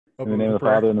In the name of the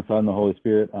Father, and the Son, and the Holy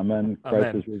Spirit. Amen. Christ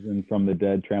Amen. is risen from the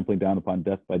dead, trampling down upon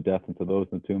death by death, and to those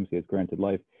in the tombs he has granted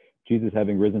life. Jesus,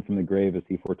 having risen from the grave, as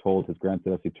he foretold, has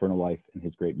granted us eternal life in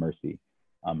his great mercy.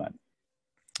 Amen.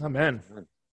 Amen.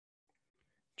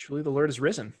 Truly the Lord is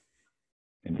risen.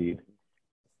 Indeed.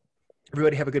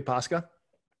 Everybody have a good Pascha?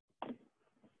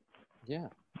 Yeah.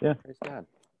 Yeah. Praise God.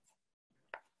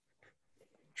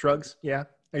 Shrugs? Yeah,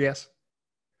 I guess.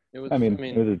 It was, I mean,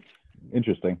 it was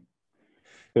interesting.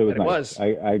 It was And it nice. was.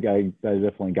 I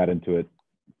definitely got into it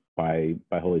by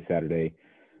Holy Saturday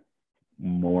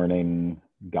morning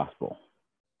gospel.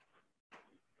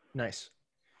 Nice.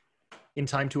 In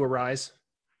time to arise?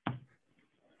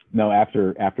 No,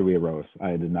 after we arose.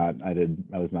 I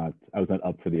was not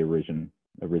up for the arisen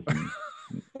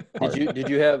part. Did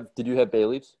you have bay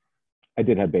leaves? I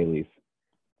did have bay leaves.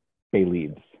 Bay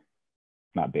leaves.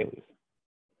 Not Baileys.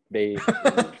 Bay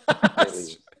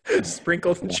leaves.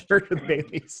 Sprinkle the church with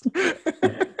Baileys.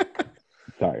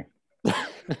 Sorry. I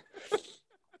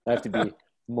have to be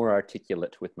more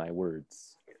articulate with my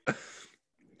words.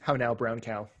 How now, brown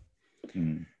cow?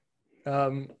 Mm.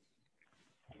 So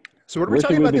what are we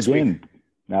talking about this week?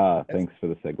 Thanks for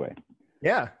the segue.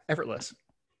 Yeah, effortless.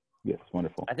 Yes,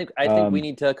 wonderful. I think we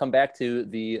need to come back to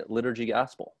the liturgy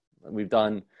gospel. We've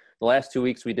done the last 2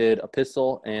 weeks. We did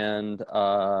epistle and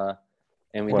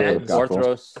we did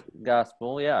Orthros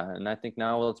gospel. Yeah, and I think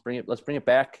now let's bring it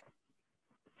back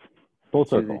full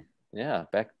circle.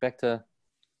 Back to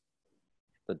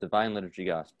the divine liturgy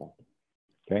gospel.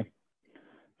 Okay.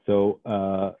 So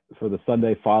for the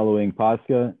Sunday following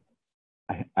Pascha,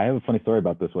 I have a funny story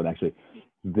about this one, actually.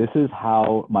 This is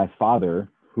how my father,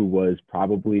 who was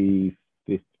probably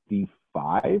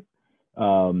 55,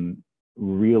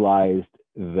 realized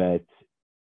that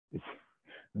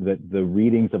the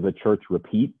readings of the church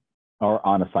repeat are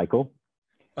on a cycle.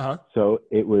 Uh-huh. So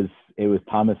it was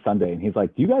Thomas Sunday, and he's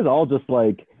like, do you guys all just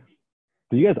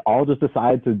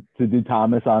decide to do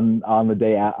Thomas on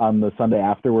the Sunday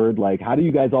afterward? Like, how do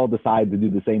you guys all decide to do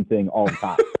the same thing all the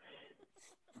time?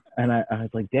 And I was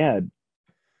like, Dad,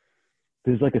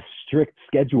 there's like a strict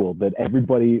schedule that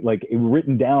everybody, like,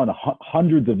 written down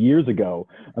hundreds of years ago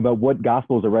about what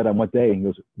gospels are read on what day. And he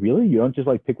goes, really? You don't just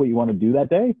like pick what you want to do that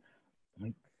day? I'm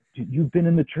like, dude, you've been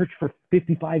in the church for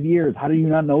 55 years. How do you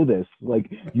not know this? Like,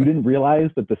 you didn't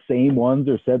realize that the same ones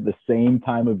are said the same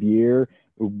time of year,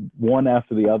 one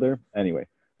after the other? Anyway,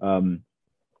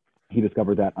 he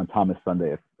discovered that on Thomas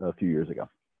Sunday a few years ago.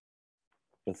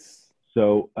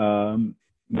 So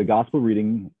the gospel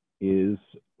reading is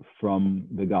from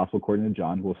the gospel according to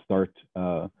John. We'll start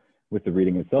with the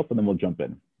reading itself, and then we'll jump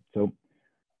in. So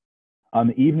on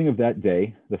the evening of that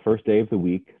day, the first day of the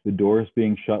week, the doors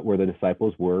being shut where the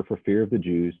disciples were for fear of the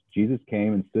Jews, Jesus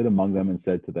came and stood among them and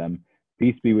said to them,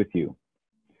 "Peace be with you."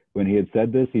 When he had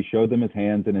said this, he showed them his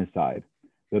hands and his side.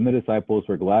 Then the disciples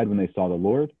were glad when they saw the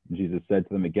Lord. And Jesus said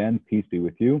to them again, "Peace be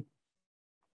with you.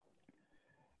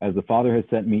 As the Father has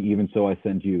sent me, even so I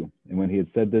send you." And when he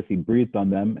had said this, he breathed on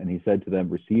them, and he said to them,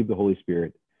 "Receive the Holy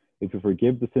Spirit. If you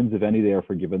forgive the sins of any, they are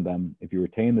forgiven them. If you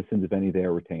retain the sins of any, they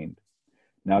are retained."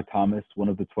 Now Thomas, one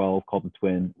of the 12, called the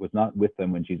twin, was not with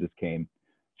them when Jesus came.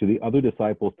 So the other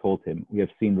disciples told him, "We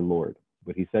have seen the Lord."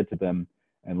 But he said to them,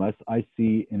 "Unless I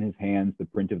see in his hands the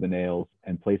print of the nails,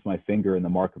 and place my finger in the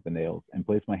mark of the nails, and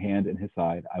place my hand in his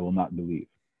side, I will not believe."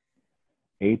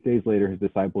 8 days later, his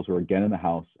disciples were again in the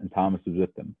house, and Thomas was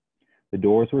with them. The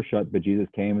doors were shut, but Jesus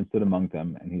came and stood among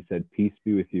them, and he said, "Peace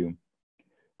be with you."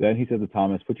 Then he said to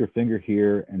Thomas, "Put your finger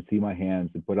here and see my hands,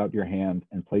 and put out your hand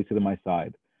and place it in my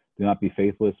side. Do not be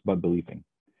faithless, but believing."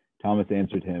 Thomas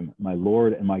answered him, "My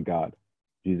Lord and my God."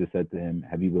 Jesus said to him,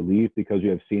 "Have you believed because you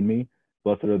have seen me?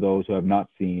 Blessed are those who have not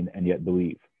seen and yet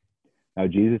believe." Now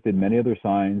Jesus did many other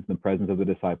signs in the presence of the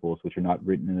disciples, which are not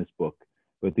written in this book.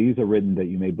 But these are written that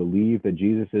you may believe that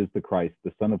Jesus is the Christ,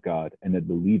 the Son of God, and that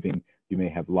believing you may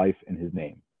have life in his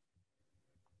name.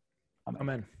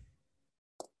 Amen.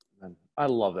 I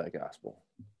love that gospel.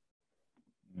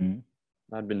 Mm-hmm.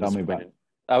 I'd been disappointed.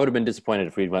 I would have been disappointed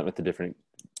if we went with a different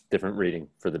reading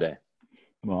for the day.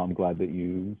 Well, I'm glad that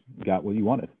you got what you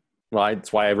wanted. Well,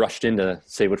 that's why I rushed in to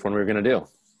say which one we were going to do.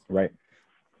 Right.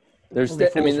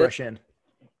 Rush in.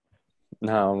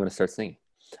 No, I'm going to start singing.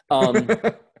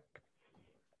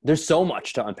 There's so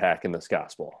much to unpack in this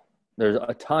gospel. There's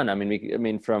a ton. I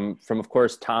mean, from of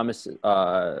course Thomas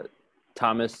to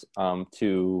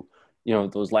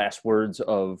those last words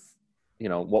of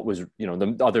what was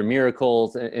the other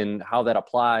miracles and how that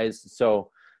applies.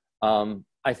 So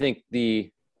I think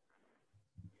the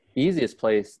easiest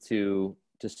place to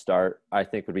start, I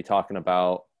think, would be talking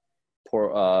about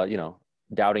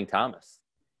doubting Thomas.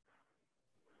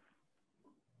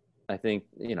 I think,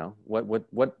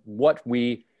 what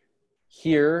we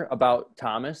hear about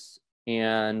Thomas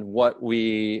and what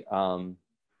we,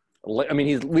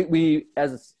 we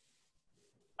as,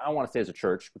 I don't want to say as a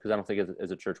church, because I don't think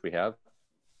as a church we have.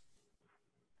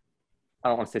 I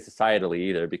don't want to say societally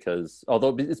either, because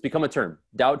although it's become a term,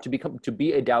 to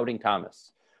be a doubting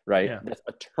Thomas, right? Yeah. That's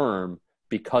a term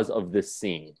because of this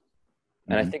scene.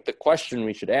 And I think the question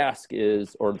we should ask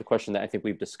is, or the question that I think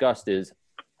we've discussed is,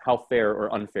 how fair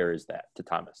or unfair is that to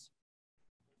Thomas?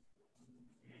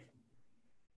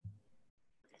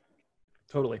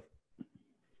 Totally.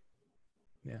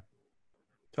 Yeah.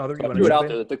 Father, you want Threw to it jump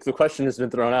out in? there. The question has been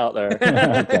thrown out there.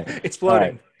 Okay. It's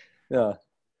floating. Yeah.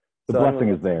 The blessing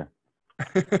is there.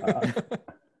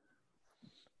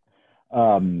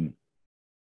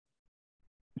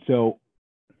 So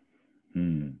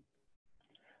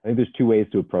I think there's two ways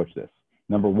to approach this.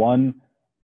 Number one,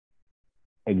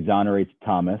 exonerates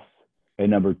Thomas, and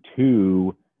number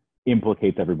two,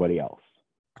 implicates everybody else.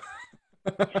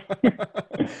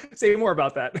 Say more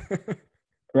about that.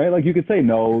 Right? Like you could say,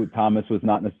 no, Thomas was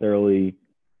not necessarily,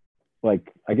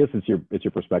 like, I guess it's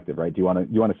your perspective, right? Do you want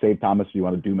to save Thomas, or do you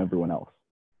want to doom everyone else?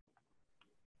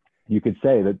 You could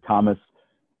say that Thomas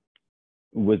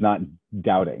was not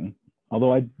doubting,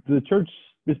 although the church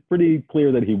is pretty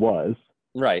clear that he was.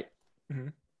 Right. Mm-hmm.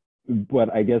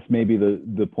 But I guess maybe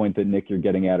the point that, Nick, you're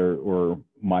getting at, or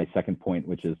my second point,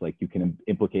 which is like you can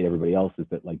implicate everybody else, is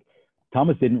that like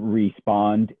Thomas didn't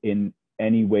respond in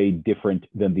any way different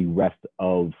than the rest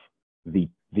of the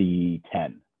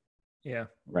 10. Yeah.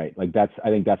 Right. Like I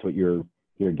think that's what you're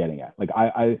getting at. Like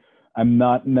I'm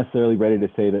not necessarily ready to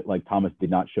say that like Thomas did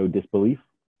not show disbelief.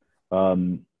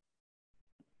 That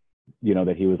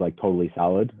he was like totally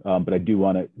solid. But I do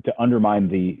want to undermine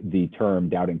the term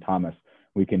doubting Thomas.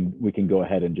 We can go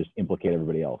ahead and just implicate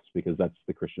everybody else, because that's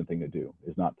the Christian thing to do,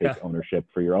 is not take ownership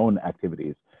for your own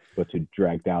activities, but to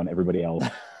drag down everybody else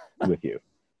with you.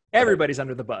 Everybody's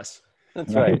under the bus.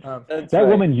 That's right. That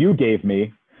woman you gave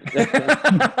me.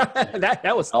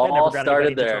 that was all that never got started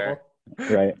anybody into there.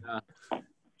 trouble. Right.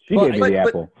 She gave me the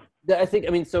apple. I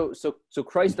think, so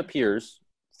Christ appears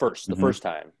first, the first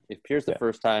time. He appears the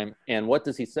first time. And what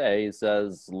does he say? He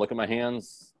says, look at my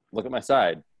hands, look at my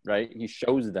side, right? He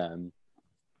shows them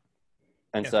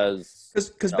and says...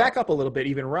 Because back up a little bit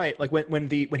even, right? Like when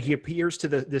he appears to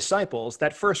the disciples,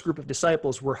 that first group of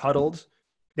disciples were huddled.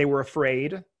 They were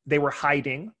afraid. They were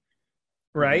hiding.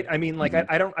 Right. I mean, like,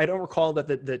 I don't recall that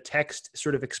the text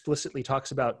sort of explicitly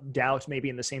talks about doubt maybe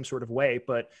in the same sort of way,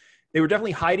 but they were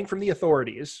definitely hiding from the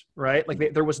authorities. Right.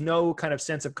 Like there was no kind of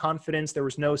sense of confidence. There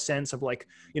was no sense of like,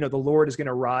 the Lord is going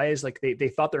to rise. Like they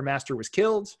thought their master was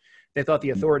killed. They thought the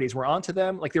authorities were onto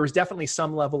them. Like there was definitely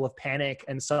some level of panic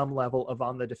and some level of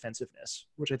on the defensiveness,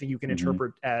 which I think you can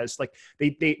interpret as like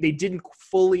they didn't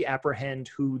fully apprehend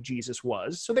who Jesus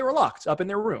was. So they were locked up in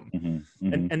their room.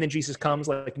 And then Jesus comes,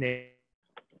 like Nick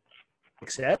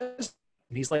says,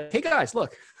 and he's like, hey guys,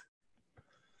 look.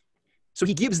 So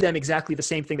he gives them exactly the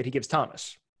same thing that he gives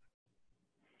Thomas.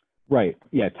 Right.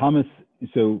 Yeah. Thomas.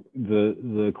 So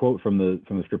the quote from the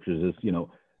scriptures is,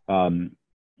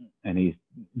 and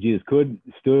Jesus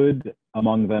stood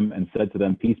among them and said to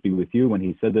them, peace be with you. When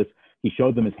he said this, he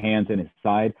showed them his hands and his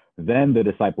side. Then the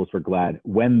disciples were glad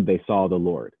when they saw the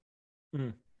Lord.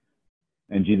 And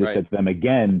Jesus said to them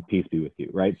again, peace be with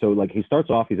you. Right. So like he starts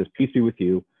off, he says, peace be with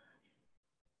you.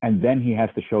 And then he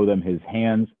has to show them his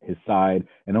hands, his side,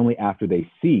 and only after they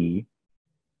see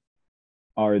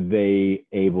are they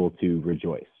able to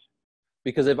rejoice.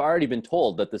 Because they've already been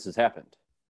told that this has happened.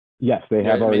 Yes, they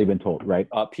have already been told, right?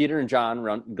 Peter and John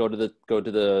go to the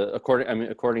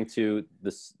according to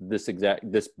this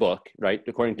book, right?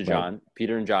 According to John,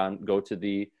 Peter and John go to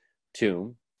the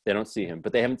tomb. They don't see him,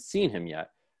 but they haven't seen him yet.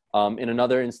 In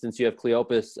another instance, you have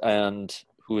Cleopas, and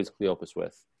who is Cleopas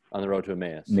with on the road to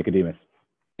Emmaus? Nicodemus.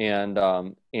 And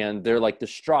they're like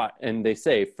distraught, and they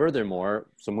say, furthermore,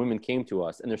 some women came to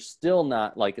us, and they're still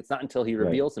not, like, it's not until he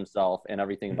reveals himself and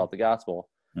everything about the gospel,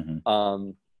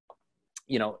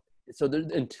 so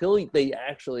until they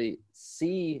actually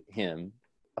see him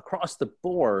across the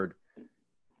board,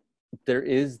 there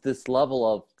is this level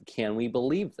of, can we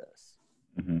believe this?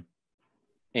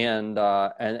 And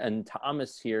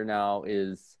Thomas here now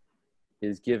is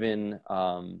given,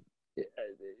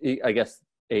 I guess,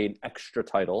 an extra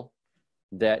title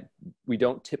that we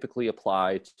don't typically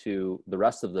apply to the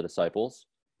rest of the disciples,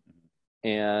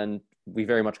 and we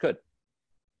very much could.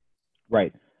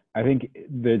 Right. I think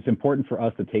that it's important for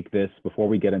us to take this before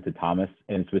we get into Thomas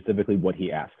and specifically what he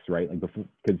asks, right? Like,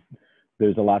 because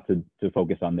there's a lot to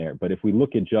focus on there. But if we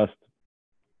look at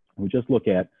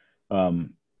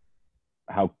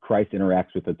how Christ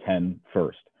interacts with the 10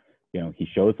 first. He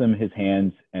shows them his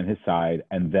hands and his side,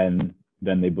 and then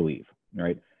they believe,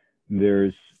 right?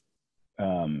 There's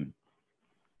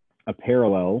a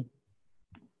parallel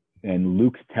in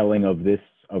Luke's telling of this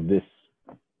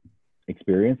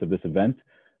experience, of this event,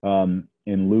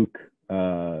 in Luke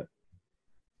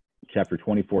chapter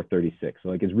 24:36.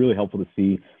 So it's really helpful to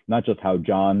see not just how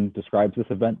John describes this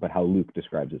event, but how Luke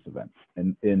describes this event.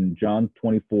 And in John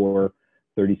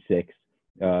 24:36,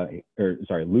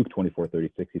 Luke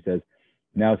 24:36, he says,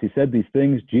 "Now as he said these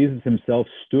things, Jesus himself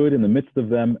stood in the midst of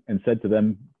them and said to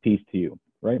them, 'Peace to you.'"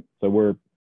 Right? So we're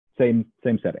same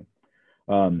setting.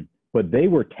 But they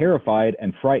were terrified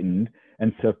and frightened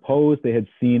and supposed they had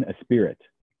seen a spirit.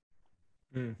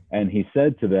 And he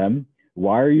said to them,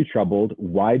 "Why are you troubled?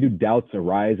 Why do doubts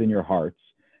arise in your hearts?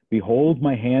 Behold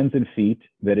my hands and feet,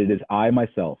 that it is I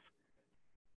myself.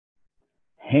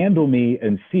 Handle me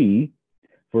and see,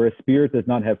 for a spirit does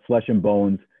not have flesh and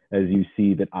bones, as you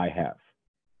see that I have."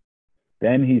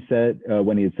 Then he said,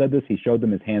 when he had said this, he showed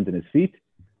them his hands and his feet.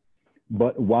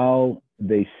 But while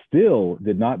they still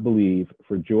did not believe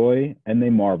for joy, and they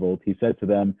marveled, he said to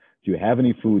them, "Do you have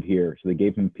any food here?" So they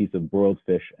gave him a piece of broiled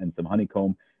fish and some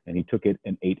honeycomb, and he took it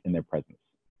and ate in their presence.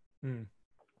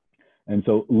 And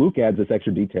so Luke adds this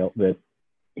extra detail that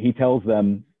he tells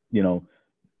them,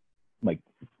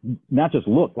 not just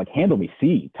look, handle me,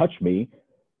 see, touch me.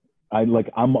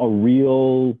 I'm a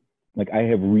real, I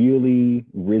have really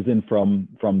risen from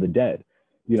the dead.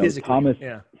 Physically, Thomas,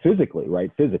 yeah. physically,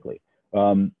 right? Physically.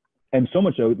 And so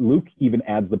much so, Luke even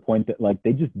adds the point that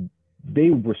they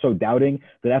were so doubting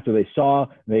that after they saw,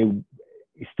 they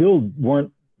still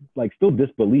weren't, still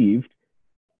disbelieved.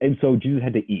 And so Jesus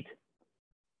had to eat.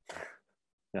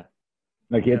 Yeah.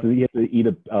 He had to eat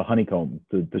a honeycomb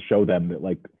to show them that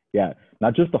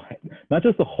not just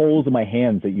the holes in my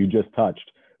hands that you just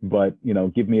touched, but,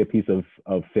 give me a piece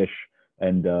of fish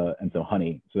and some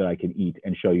honey so that I can eat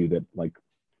and show you that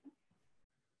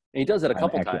And he does it a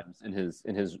couple times in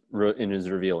his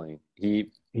revealing.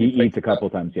 He eats a couple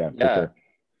times, yeah. For sure.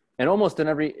 And almost in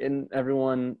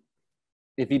everyone,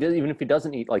 even if he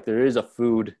doesn't eat, there is a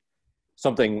food,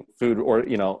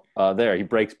 or there he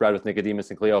breaks bread with Nicodemus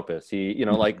and Cleopas. He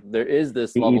there is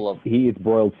this level he eats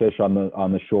broiled fish on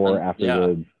the shore after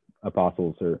the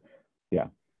apostles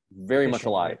very much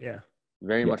alive. Yeah.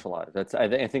 Very much alive.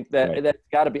 I think that that's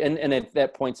got to be, and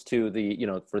that points to the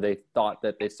for they thought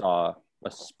that they saw a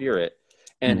spirit,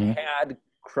 and had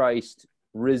Christ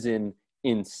risen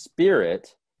in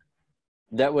spirit,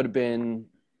 that would have been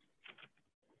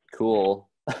cool.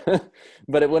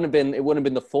 But it wouldn't have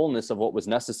been the fullness of what was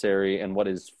necessary and what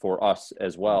is for us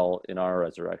as well in our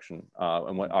resurrection,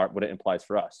 and what it implies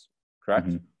for us.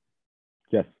 Correct?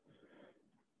 Yes.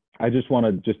 I just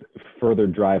want to further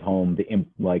drive home the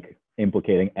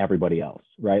implicating everybody else,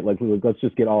 right? Let's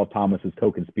just get all of Thomas's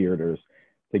co-conspirators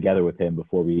together with him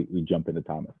before we jump into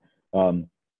Thomas.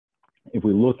 If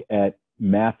we look at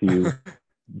Matthew,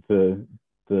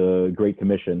 the Great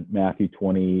Commission, Matthew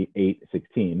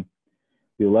 28:16,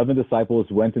 the 11 disciples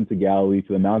went into Galilee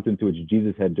to the mountain to which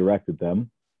Jesus had directed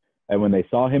them. And when they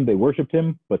saw him, they worshiped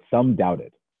him, but some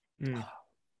doubted.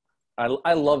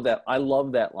 I love that. I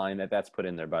love that line that's put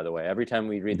in there, by the way. Every time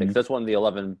we read that, because that's one of the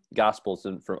 11 Gospels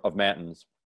of Matins.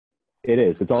 It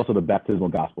is. It's also the baptismal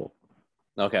gospel.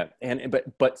 Okay.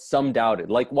 But some doubted.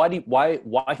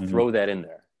 Why throw that in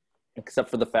there? Except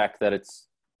for the fact that it's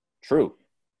true.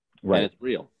 Right. And it's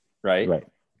real. Right? Right.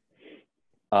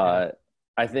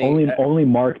 I think only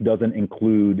Mark doesn't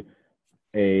include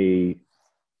a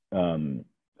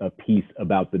piece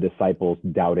about the disciples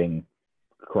doubting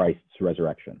Christ's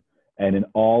resurrection. And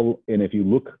if you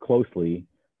look closely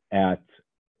at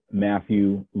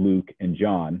Matthew, Luke, and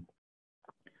John,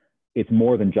 it's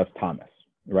more than just Thomas,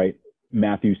 right?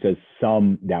 Matthew says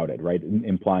some doubted, right?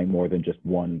 Implying more than just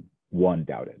one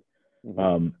doubted.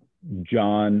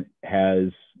 John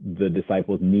has the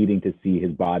disciples needing to see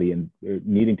his body and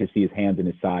needing to see his hands and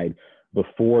his side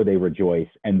before they rejoice,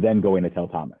 and then going to tell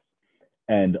Thomas.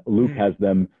 And Luke has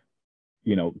them,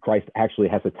 Christ actually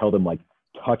has to tell them,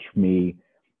 touch me.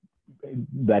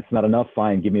 That's not enough.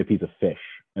 Fine. Give me a piece of fish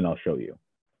and I'll show you.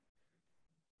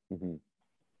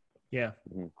 Yeah.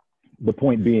 The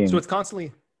point being, so it's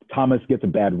constantly, Thomas gets a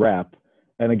bad rap,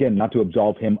 and again, not to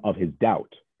absolve him of his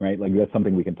doubt, right? That's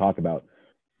something we can talk about,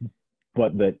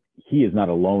 but that he is not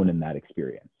alone in that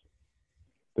experience.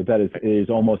 That is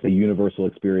almost a universal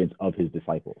experience of his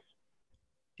disciples.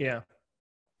 Yeah.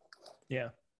 Yeah.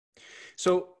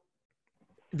 So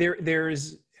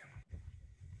there's,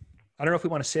 I don't know if we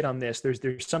want to sit on this.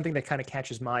 There's something that kind of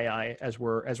catches my eye as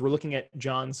we're looking at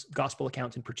John's gospel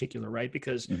account in particular, right?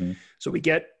 Because so we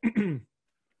get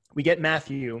we get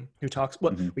Matthew who talks,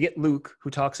 well, we get Luke who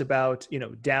talks about,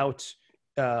 doubt,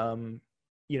 in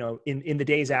the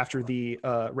days after the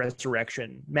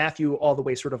resurrection. Matthew all the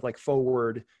way sort of like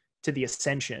forward to the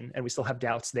ascension, and we still have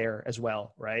doubts there as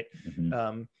well, right?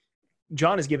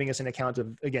 John is giving us an account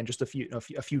of, again, just a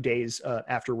few days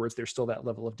afterwards. There's still that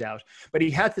level of doubt, but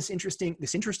he had this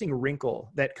interesting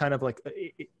wrinkle that kind of like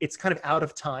it's kind of out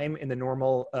of time in the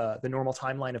normal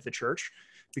timeline of the church,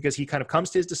 because he kind of comes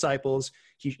to his disciples.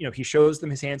 He shows them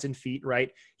his hands and feet, right?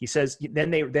 He says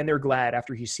then they're glad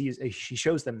after he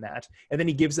shows them that, and then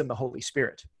he gives them the Holy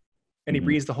Spirit, and he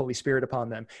breathes the Holy Spirit upon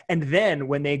them. And then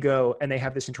when they go and they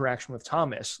have this interaction with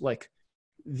Thomas, like,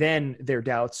 then their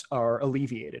doubts are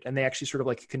alleviated, and they actually sort of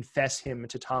like confess him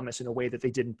to Thomas in a way that they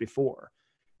didn't before,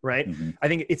 right? I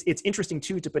think it's interesting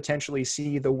too to potentially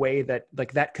see the way that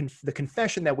like the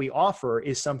confession that we offer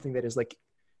is something that is like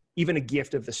even a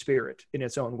gift of the Spirit in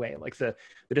its own way. Like the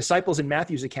disciples in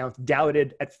Matthew's account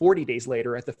doubted at 40 days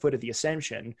later at the foot of the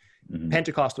ascension.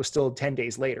 Pentecost was still 10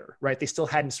 days later, right? They still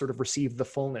hadn't sort of received the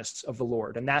fullness of the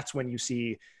Lord, and that's when you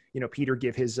see Peter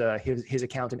give his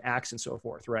account in Acts and so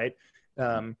forth, right?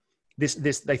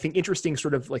 This I think interesting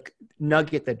sort of like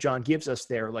nugget that John gives us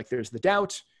there. Like there's the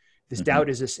doubt. This doubt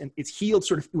is this, and it's healed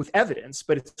sort of with evidence,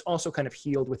 but it's also kind of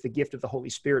healed with the gift of the Holy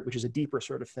Spirit, which is a deeper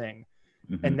sort of thing.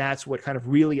 And that's what kind of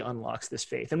really unlocks this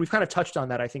faith. And we've kind of touched on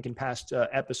that, I think, in past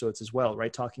episodes as well,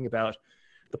 right? Talking about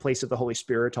the place of the Holy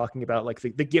Spirit, talking about like the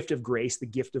gift of grace, the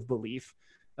gift of belief.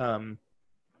 But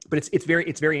it's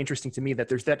very interesting to me that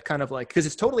there's that kind of like, because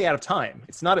it's totally out of time.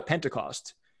 It's not at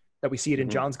Pentecost that we see it in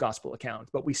John's gospel account,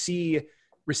 but we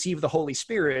receive the Holy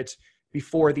Spirit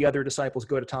before the other disciples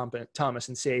go to Thomas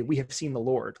and say, we have seen the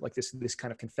Lord, like this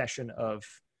kind of confession of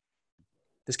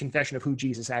who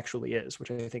Jesus actually is, which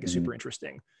I think is super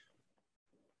interesting.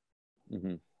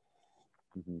 And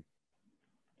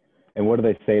what do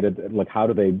they say to, like,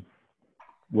 what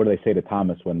do they say to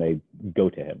Thomas when they go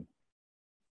to him?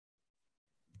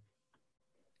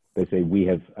 They say, we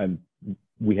have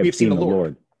seen the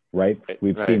Lord. Right?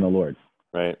 We've seen the Lord.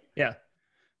 Right. Yeah.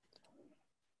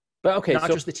 But okay, not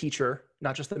just the teacher,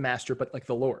 not just the master, but like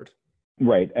the Lord.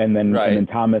 Right. And then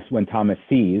Thomas, when Thomas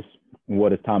sees, what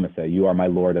does Thomas say? You are my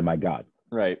Lord and my God.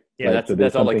 Right. Yeah. Right?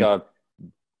 That's all like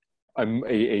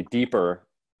a deeper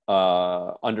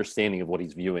understanding of what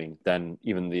he's viewing than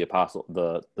even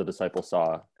the disciple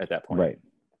saw at that point.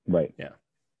 Right. Yeah.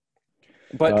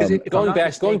 But going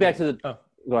back to the,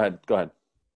 go ahead.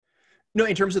 No,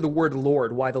 in terms of the word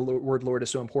Lord, why the word Lord is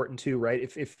so important too,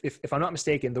 right? If I'm not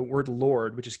mistaken, the word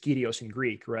Lord, which is Kyrios in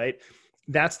Greek, right?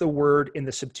 That's the word in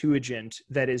the Septuagint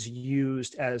that is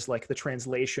used as like the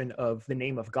translation of the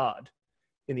name of God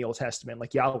in the Old Testament,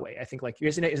 like Yahweh. I think, like,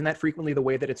 isn't that frequently the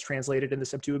way that it's translated in the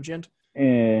Septuagint?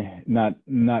 Not.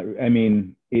 I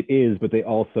mean, it is, but they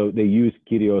use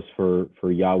Kyrios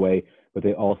for Yahweh, but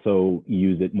they also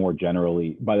use it more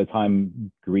generally. By the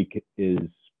time Greek is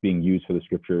being used for the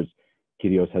scriptures,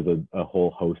 Kyrios has a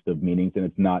whole host of meanings, and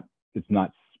it's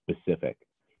not specific,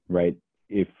 right?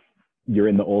 If you're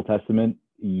in the Old Testament,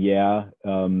 they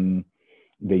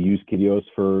use Kyrios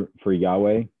for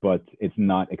Yahweh, but it's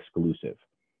not exclusive,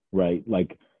 right?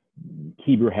 Like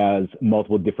Hebrew has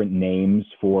multiple different names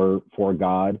for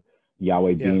God,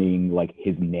 Yahweh being like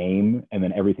his name, and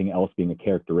then everything else being a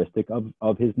characteristic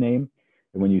of his name.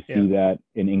 And when you see that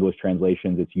in English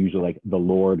translations, it's usually like the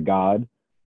Lord God.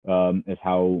 Is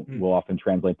how we'll often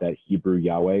translate that Hebrew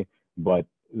Yahweh, but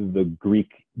the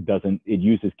Greek doesn't. It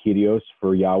uses Kyrios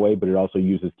for Yahweh, but it also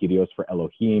uses Kyrios for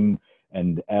Elohim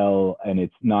and El, and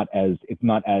it's not as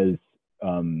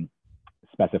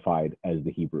specified as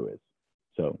the Hebrew is.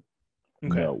 So,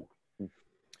 no.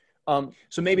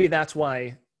 So maybe that's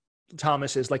why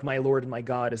Thomas is like, my Lord and my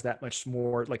God is that much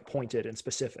more like pointed and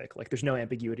specific. Like there's no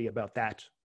ambiguity about that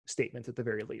statement at the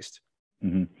very least.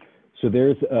 So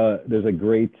there's a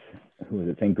great, who is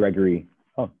it, St. Gregory?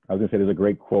 Oh, I was gonna say there's a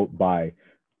great quote by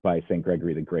St.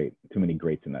 Gregory the Great. Too many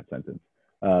greats in that sentence.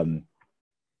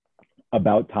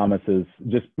 About Thomas's,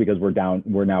 just because we're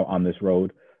now on this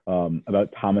road,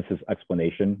 about Thomas's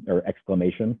explanation or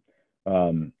exclamation.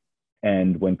 And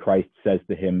when Christ says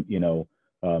to him,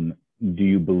 do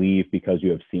you believe because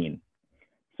you have seen?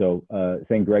 So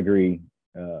St. Gregory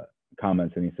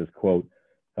comments, and he says, quote,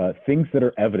 things that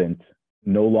are evident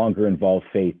no longer involve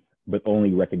faith, but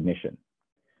only recognition.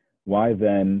 Why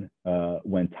then,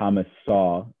 when Thomas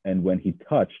saw and when he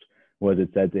touched, was it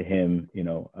said to him,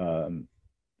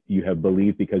 you have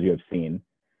believed because you have seen?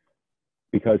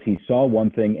 Because he saw one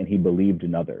thing and he believed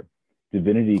another.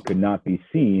 divinity could not be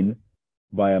seen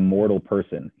by a mortal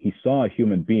person. He saw a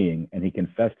human being and he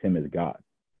confessed him as God.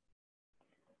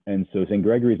 And so St.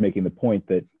 Gregory is making the point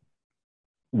that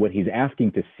what he's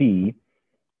asking to see,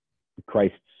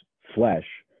 Christ's flesh,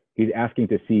 he's asking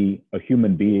to see a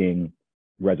human being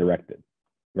resurrected,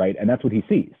 right? And that's what he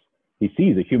sees. He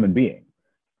sees a human being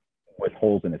with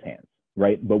holes in his hands,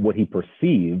 right? But what he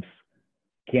perceives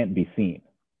can't be seen.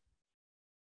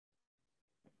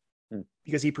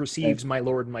 Because he perceives my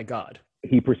Lord and my God.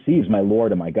 He perceives my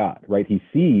Lord and my God, right? He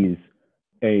sees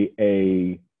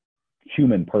a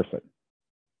human person.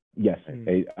 Yes,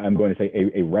 I'm going to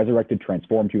say a resurrected,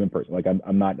 transformed human person. Like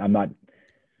I'm not,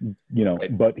 you know,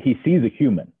 right. But he sees a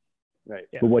human. Right.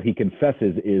 Yeah. But what he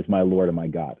confesses is my Lord and my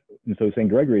God. And so St.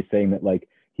 Gregory is saying that, like,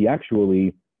 he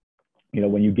actually, you know,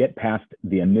 when you get past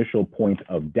the initial point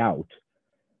of doubt,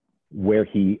 where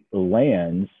he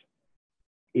lands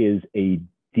is a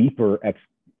deeper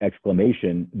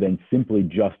exclamation than simply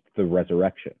just the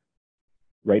resurrection,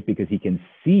 right? Because he can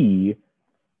see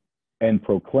and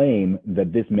proclaim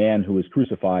that this man who is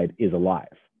crucified is alive.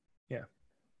 Yeah.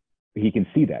 He can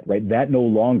see that, right? That no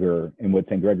longer, and what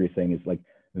St. Gregory is saying is, like,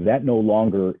 that no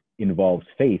longer involves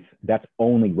faith. That's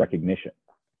only recognition.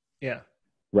 Yeah.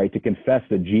 Right? To confess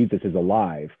that Jesus is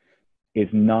alive is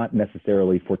not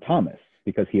necessarily for Thomas,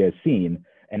 because he has seen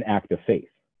an act of faith.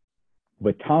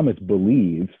 But Thomas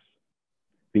believes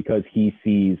because he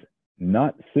sees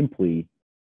not simply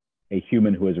a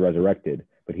human who is resurrected,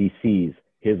 but he sees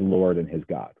his Lord and his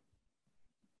God.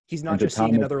 He's not just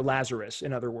seeing another Lazarus,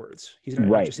 in other words. He's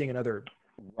not just seeing another.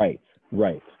 Right.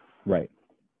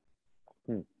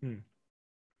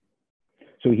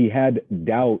 So he had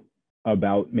doubt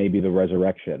about maybe the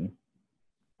resurrection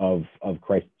of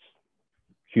Christ's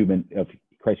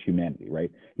humanity,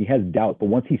 right? He has doubt, but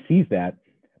once he sees that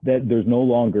there's no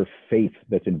longer faith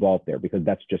that's involved there, because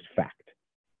that's just fact.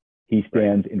 He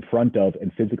stands in front of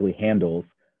and physically handles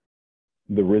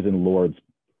the risen Lord's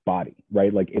body,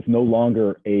 right? Like, it's no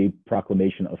longer a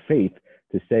proclamation of faith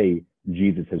to say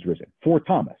Jesus has risen for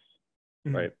Thomas,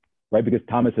 right? Because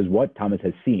Thomas has what? Thomas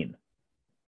has seen,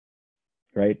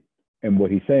 right? And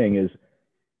what he's saying is,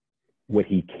 what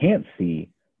he can't see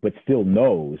but still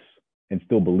knows and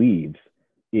still believes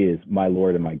is my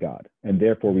Lord and my God. And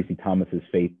therefore we see Thomas's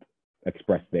faith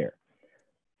expressed there.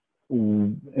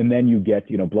 And then you get,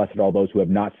 you know, blessed are all those who have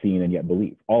not seen and yet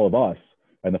believe. All of us,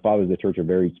 and the fathers of the church are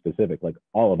very specific, like,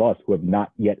 all of us who have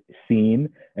not yet seen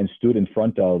and stood in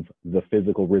front of the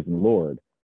physical risen Lord,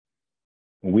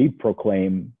 we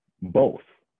proclaim both,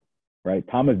 right?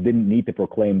 Thomas didn't need to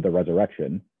proclaim the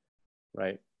resurrection,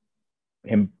 right?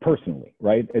 Him personally,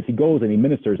 right? As he goes and he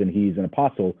ministers and he's an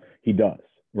apostle, he does,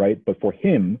 right? But for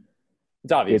him,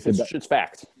 it's obvious. It's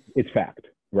fact. It's fact,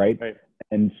 right?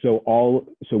 And so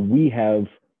we have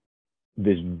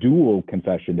this dual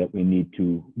confession that we need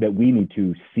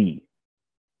to see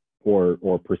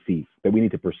or perceive, that we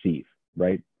need to perceive,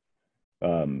 right?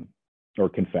 Or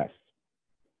confess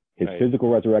his physical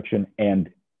resurrection and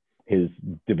his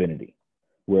divinity.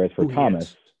 Whereas for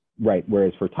Thomas,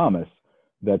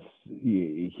 that's,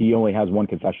 he only has one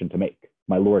confession to make: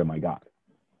 my Lord and my God.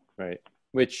 Right.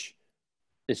 Which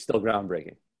is still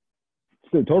groundbreaking.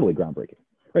 Still totally groundbreaking.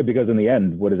 Right, because in the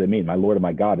end, what does it mean? My Lord and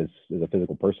my God is a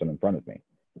physical person in front of me.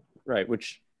 Right,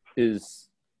 which is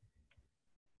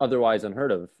otherwise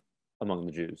unheard of among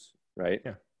the Jews, right?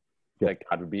 Yeah. That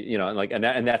God would be, you know,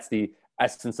 and that's the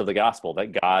essence of the gospel,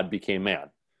 that God became man.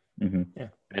 Mm-hmm. Yeah.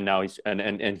 And now he's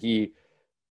and he,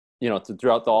 you know,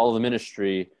 throughout all of the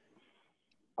ministry,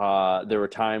 there were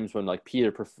times when, like,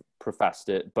 Peter professed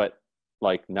it, but,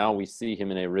 like, now we see him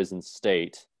in a risen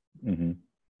state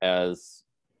as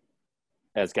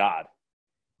God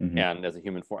and as a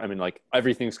human form. I mean, like,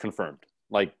 everything's confirmed.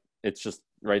 Like, it's just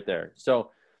right there.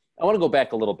 So I want to go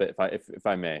back a little bit, if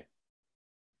I may,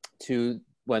 to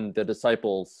when the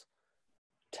disciples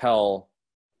tell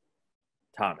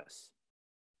Thomas.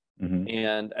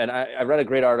 And I read a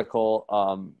great article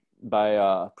by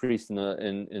a priest in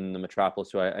the metropolis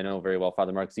who I know very well,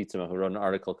 Father Mark Zietzema, who wrote an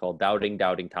article called "Doubting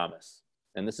Thomas."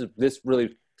 And this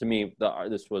really, to me,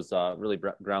 this was really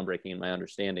groundbreaking in my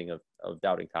understanding of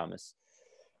doubting Thomas.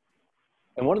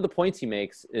 And one of the points he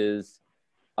makes is,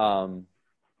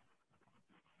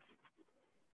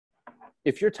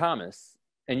 if you're Thomas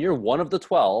and you're one of the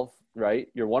 12, right?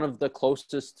 You're one of the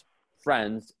closest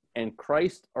friends, and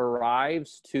Christ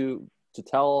arrives to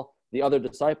tell the other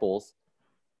disciples,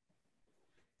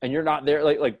 and you're not there,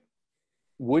 like,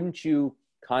 wouldn't you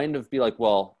kind of be like,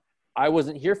 well, I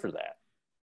wasn't here for that,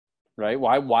 right?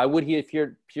 Why would he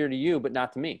appear to you but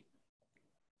not to me,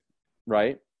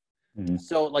 right? Mhm.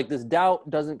 So like this doubt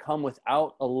doesn't come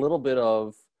without a little bit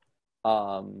of,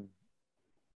 I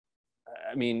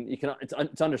mean,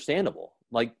 it's understandable.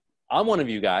 Like, I'm one of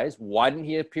you guys. Why didn't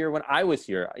he appear when I was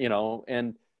here? You know,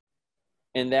 and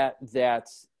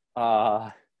that's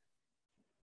I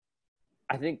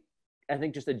think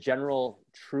just a general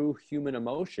true human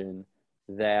emotion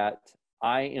that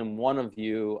I am one of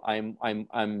you. I'm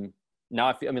now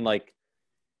I feel, I mean, like,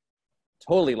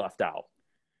 totally left out.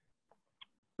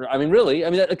 I mean, really, I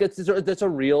mean, that's a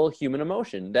real human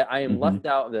emotion that I am left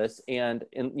out of this. And,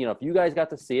 you know, if you guys got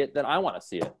to see it, then I want to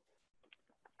see it.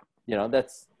 You know,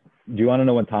 that's. Do you want to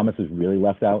know when Thomas is really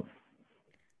left out?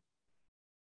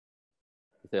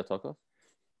 Theotokos?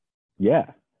 Yeah.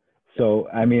 So,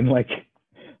 I mean, like,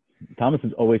 Thomas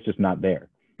is always just not there.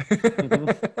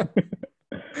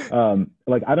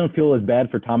 Like, I don't feel as bad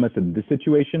for Thomas in this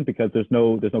situation because there's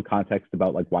no context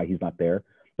about like why he's not there.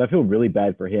 But I feel really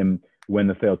bad for him when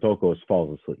the Theotokos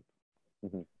falls asleep,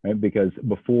 right? Because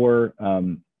before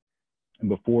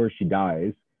she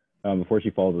dies, before she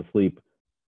falls asleep,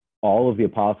 all of the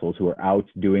apostles who are out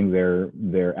doing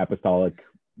their apostolic,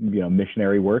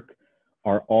 missionary work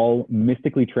are all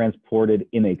mystically transported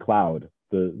in a cloud.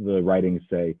 The writings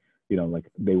say,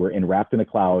 like they were enwrapped in a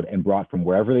cloud and brought from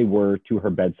wherever they were to her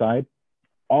bedside,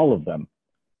 all of them,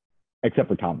 except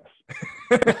for Thomas.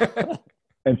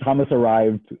 And Thomas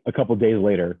arrived a couple days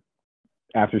later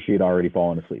after she had already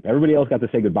fallen asleep. Everybody else got to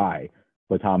say goodbye,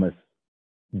 but Thomas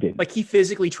didn't. Like he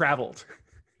physically traveled.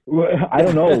 I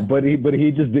don't know, but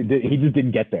he just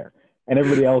didn't get there. And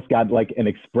everybody else got like an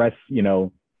express,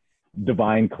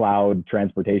 divine cloud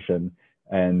transportation,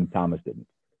 and Thomas didn't.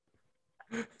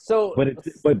 So,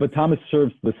 but Thomas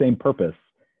serves the same purpose.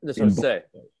 That's what I say,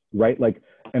 right? Like,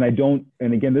 and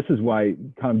again, this is why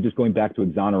kind of just going back to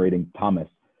exonerating Thomas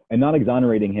and not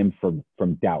exonerating him from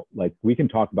doubt. Like, we can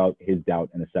talk about his doubt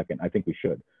in a second. I think we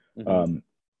should,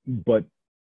 but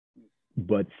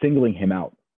singling him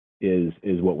out is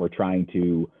what we're trying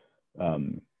to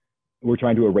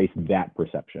erase that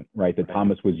perception, right? That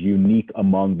Thomas was unique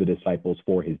among the disciples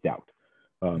for his doubt.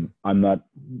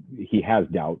 He has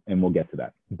doubt, and we'll get to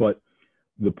that. But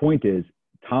the point is,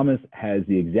 Thomas has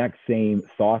the exact same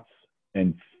thoughts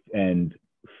and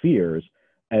fears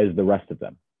as the rest of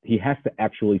them. He has to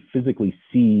actually physically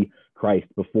see Christ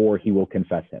before he will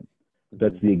confess him.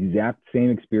 That's the exact same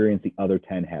experience the other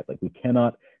 10 had. Like, we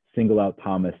cannot single out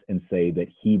Thomas and say that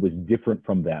he was different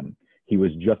from them. He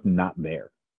was just not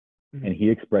there. And he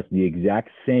expressed the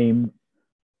exact same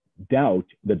doubt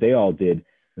that they all did.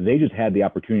 They just had the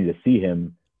opportunity to see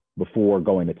him before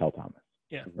going to tell Thomas.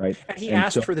 Yeah. Right. And he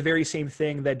asked for the very same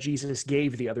thing that Jesus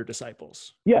gave the other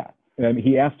disciples. Yeah.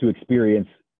 He asked to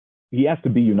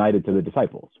be united to the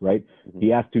disciples, right?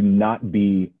 He asked to not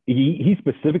be, he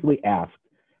specifically asked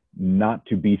not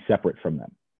to be separate from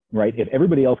them, right? If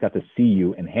everybody else got to see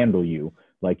you and handle you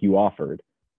like you offered,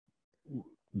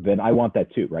 then I want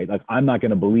that too, right? Like, I'm not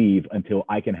going to believe until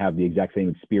I can have the exact same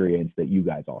experience that you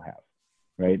guys all have,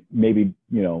 right? Maybe,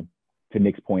 to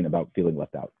Nick's point about feeling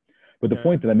left out. But the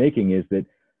point that I'm making is that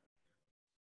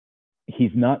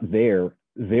he's not there.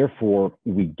 Therefore,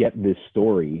 we get this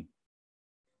story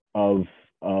of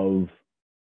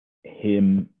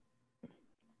him,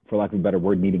 for lack of a better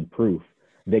word, needing proof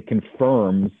that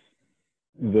confirms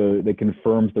the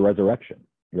resurrection,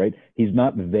 right? He's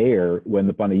not there when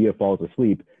the Panagiotis falls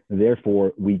asleep.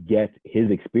 Therefore, we get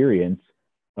his experience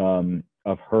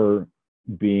of her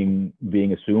being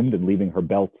assumed and leaving her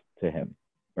belt to him,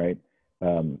 right?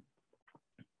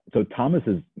 So Thomas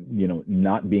is,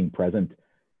 not being present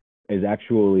is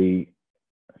actually,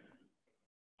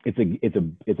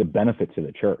 it's a benefit to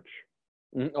the church.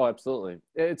 Oh, absolutely.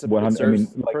 It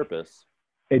serves purpose.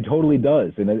 It totally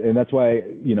does. And that's why,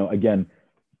 again,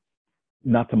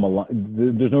 not to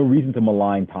malign, there's no reason to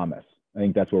malign Thomas. I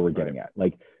think that's where we're getting at.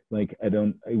 Like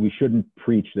we shouldn't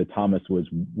preach that Thomas was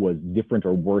different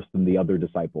or worse than the other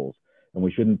disciples. And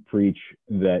we shouldn't preach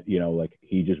that, like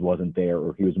he just wasn't there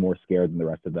or he was more scared than the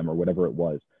rest of them or whatever it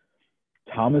was.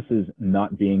 Thomas's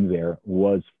not being there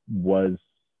was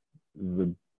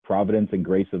the providence and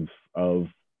grace of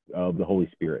the Holy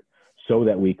Spirit, so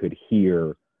that we could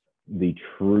hear the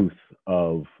truth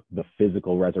of the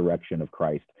physical resurrection of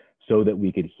Christ, so that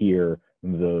we could hear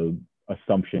the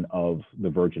assumption of the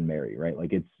Virgin Mary, right?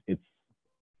 Like it's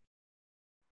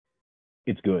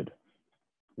good.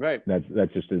 Right.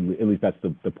 That's just, at least that's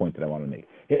the point that I want to make.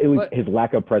 At least his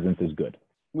lack of presence is good.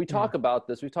 We talk about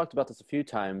this. We've talked about this a few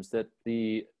times, that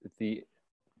the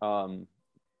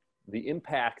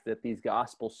impact that these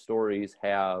gospel stories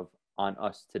have on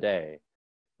us today.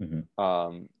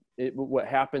 What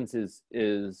happens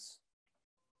is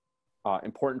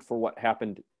important for what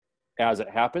happened as it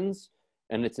happens,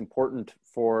 and it's important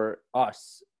for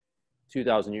us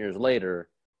 2,000 years later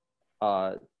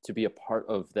to be a part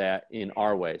of that in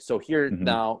our way. So here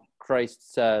now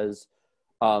Christ says,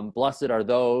 blessed are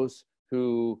those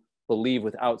who believe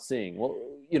without seeing. Well,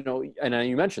 you know, and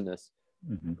you mentioned this,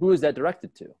 who is that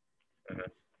directed to?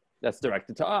 That's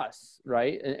directed to us,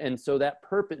 right? And so that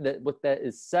purpose, that what that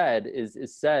is said is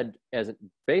said as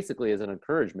basically as an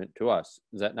encouragement to us.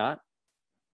 Is that not?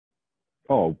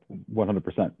 Oh,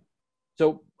 100%.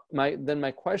 So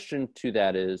my question to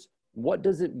that is, what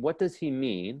does he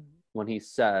mean when he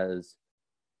says,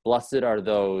 blessed are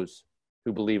those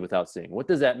who believe without seeing? What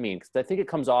does that mean? Because I think it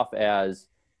comes off as,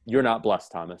 you're not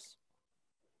blessed, Thomas,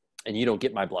 and you don't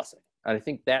get my blessing. And I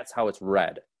think that's how it's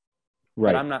read.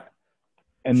 Right. But I'm not.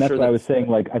 And that's sure what I was saying.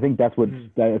 Like, I think that's what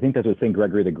St.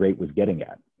 Gregory the Great was getting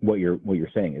at. What you're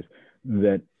saying is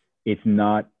that it's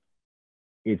not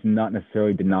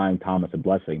necessarily denying Thomas a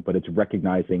blessing, but it's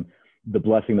recognizing the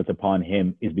blessing that's upon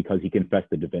him is because he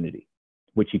confessed the divinity,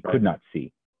 which he could not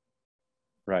see.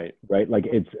 Right. Right. Like,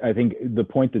 I think the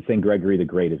point that St. Gregory the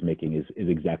Great is making is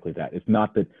exactly that. It's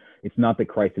not that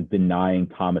Christ is denying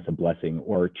Thomas a blessing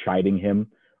or chiding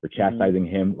him or chastising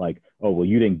him, like, oh, well,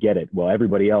 you didn't get it. Well,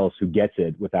 everybody else who gets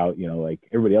it without, like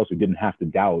everybody else who didn't have to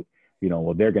doubt,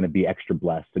 well, they're going to be extra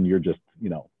blessed and you're just,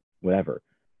 whatever.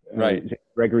 Right.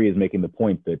 Gregory is making the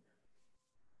point that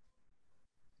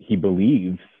he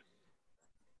believes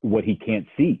what he can't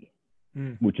see,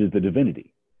 which is the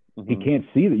divinity. He can't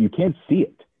see that. You can't see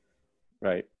it.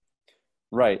 Right.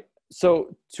 Right.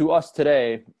 So to us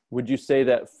today, would you say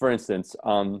that, for instance,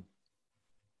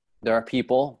 there are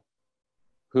people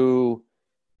who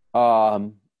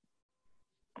have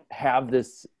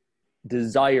this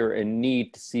desire and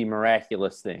need to see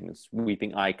miraculous things,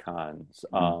 weeping icons,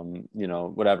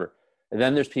 whatever. And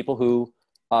then there's people who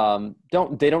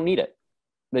don't need it.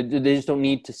 They just don't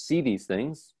need to see these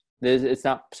things. It's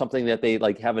not something that they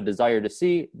like have a desire to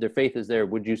see. Their faith is there.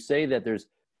 Would you say that there's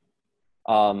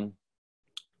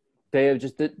they have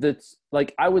just that's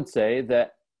like, I would say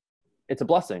that it's a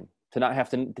blessing to not have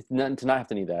to need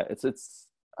that.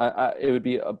 It would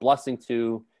be a blessing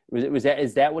to,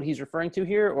 is that what he's referring to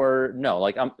here, or no?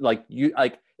 Like,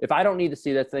 if I don't need to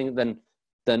see that thing,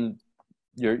 then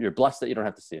you're blessed that you don't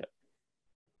have to see it.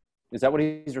 Is that what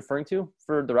he's referring to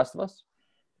for the rest of us?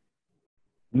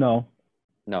 No.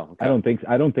 Okay.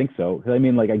 I don't think so. I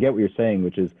mean, like, I get what you're saying,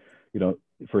 which is,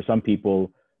 for some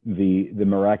people, the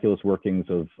miraculous workings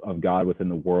of God within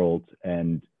the world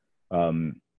and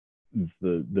the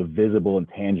visible and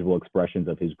tangible expressions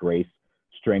of his grace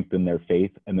strengthen their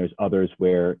faith. And there's others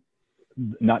where,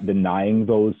 not denying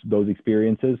those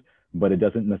experiences, but it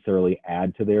doesn't necessarily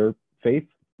add to their faith,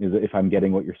 if I'm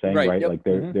getting what you're saying, right? Yep. Like,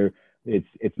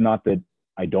 it's not that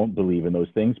I don't believe in those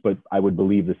things, but I would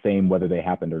believe the same whether they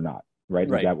happened or not, right?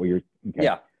 Is that what you're, okay.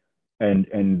 Yeah.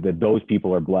 And that those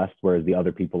people are blessed, whereas the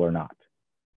other people are not.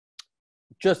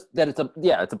 Just that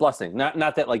it's a blessing.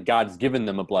 Not that like God's given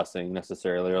them a blessing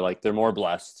necessarily, or like they're more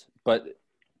blessed, but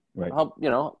right.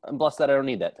 I'm blessed that I don't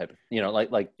need that type of,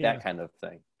 like that kind of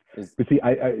thing. But see,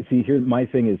 I see here, my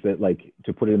thing is that, like,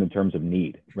 to put it in the terms of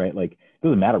need, right? Like, it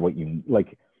doesn't matter what you,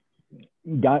 like,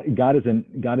 God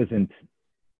isn't,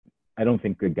 I don't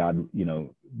think that God,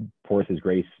 pours his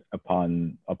grace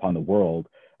upon the world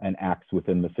and acts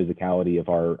within the physicality of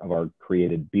our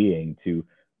created being to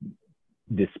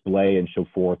display and show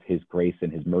forth his grace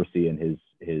and his mercy and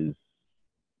his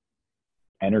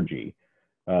energy,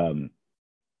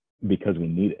 because we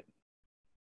need it,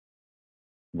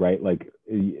 right? Like,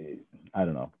 I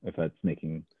don't know if that's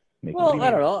making well, I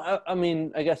don't know. I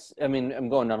mean, I'm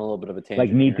going down a little bit of a tangent.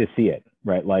 Like, need here. to see it,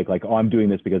 right? Like, oh, I'm doing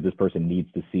this because this person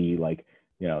needs to see, like,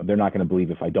 they're not going to believe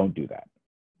if I don't do that.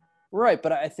 Right.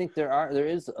 But I think there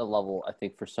is a level, I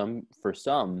think, for some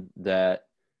that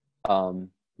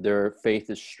their faith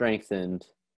is strengthened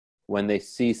when they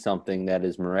see something that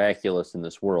is miraculous in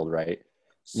this world. Right.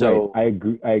 So right.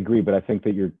 I agree. But I think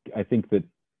I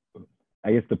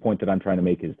guess the point that I'm trying to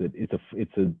make is that it's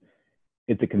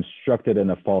a constructed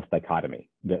and a false dichotomy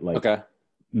that, like, okay.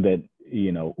 that,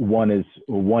 one is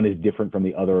different from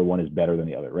the other, or one is better than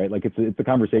the other, right? Like, it's a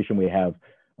conversation we have,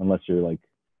 unless you're like,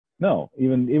 no,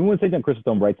 even when St. John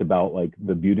Chrysostom writes about, like,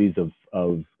 the beauties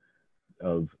of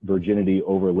virginity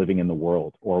over living in the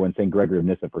world, or when St. Gregory of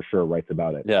Nyssa for sure writes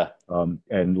about it. Yeah.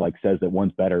 And, like, says that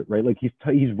one's better, right? Like, he's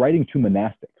writing to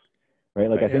monastics, right?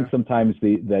 Like, I think sometimes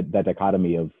that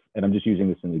dichotomy of, and I'm just using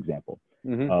this as an example,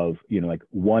 of, like,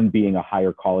 one being a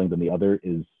higher calling than the other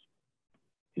is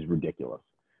ridiculous.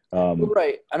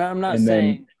 Right. And I'm not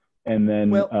saying. And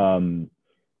then, well,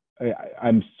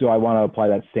 I want to apply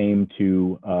that same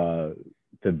to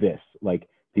this, like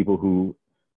people who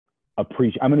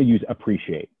appreciate. I'm going to use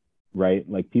appreciate, right?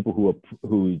 Like people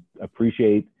who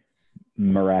appreciate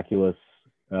miraculous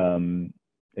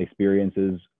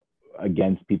experiences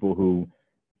against people who,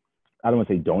 I don't want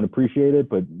to say don't appreciate it,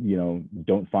 but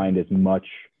don't find as much.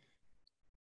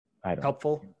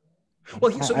 Helpful.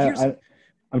 Well, so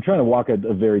I'm trying to walk a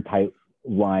very tight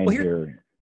line here.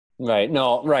 Right.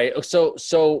 No. Right.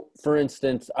 So for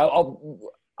instance,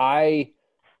 I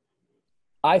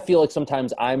feel like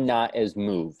sometimes I'm not as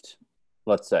moved.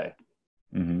 Let's say,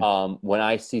 when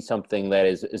I see something that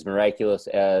is miraculous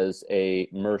as a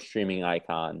mirror streaming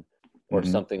icon or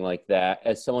something like that,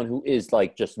 as someone who is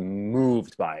like just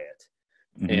moved by it.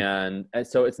 And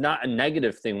so it's not a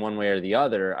negative thing one way or the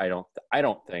other. I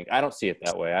don't see it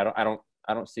that way.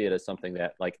 I don't see it as something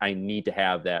that like I need to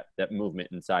have that movement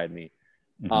inside me.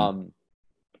 But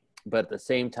at the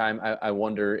same time, I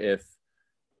wonder if,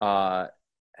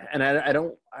 and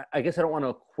I guess I don't want to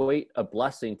equate a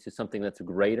blessing to something that's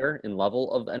greater in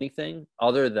level of anything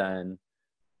other than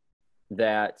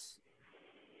that,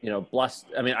 blessed.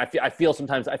 I mean, I feel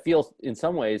in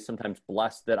some ways sometimes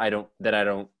blessed that I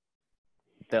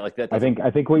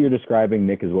think what you're describing,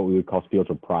 Nick, is what we would call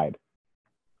spiritual pride.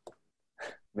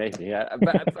 Maybe, yeah.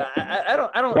 But I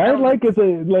don't. Pride, like, it's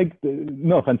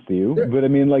no offense to you, but I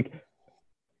mean, like.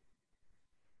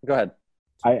 Go ahead.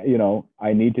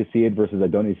 I need to see it versus I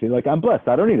don't need to see it. Like, I'm blessed.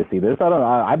 I don't need to see this.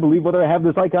 I believe whether I have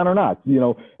this icon or not.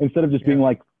 Instead of just being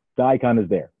like the icon is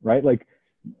there, right? Like.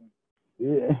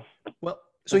 Well,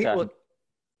 so okay.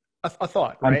 A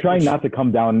thought. Right? I'm trying not to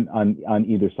come down on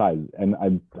either side, and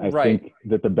I think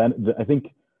that I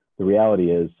think the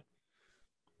reality is,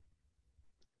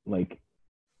 like,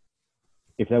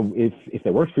 if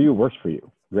that works for you, it works for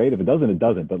you. Great. If it doesn't, it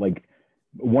doesn't. But like,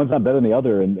 one's not better than the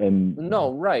other, and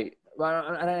no, right.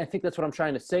 And I think that's what I'm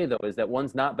trying to say, though, is that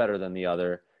one's not better than the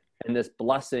other, and this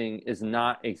blessing is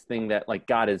not a thing that like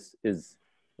God is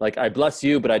like, I bless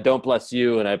you, but I don't bless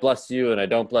you, and I bless you, and I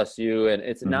don't bless you. And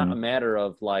it's not a matter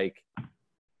of like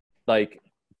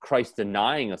Christ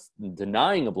denying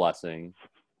a blessing,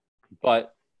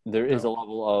 but there is a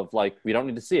level of like, we don't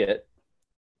need to see it.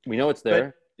 We know it's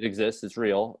there. It exists. It's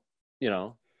real,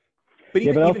 But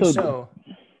even so,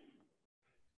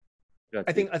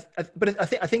 I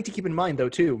think to keep in mind though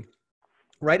too,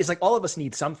 right? It's like all of us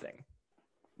need something.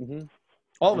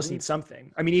 All of us need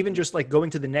something. I mean, even just like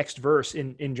going to the next verse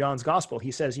in John's gospel,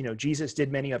 he says, Jesus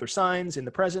did many other signs in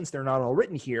the presence. They're not all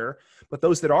written here, but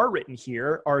those that are written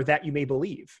here are that you may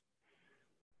believe.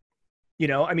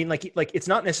 I mean, like it's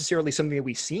not necessarily something that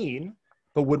we've seen,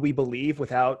 but would we believe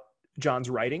without John's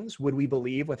writings? Would we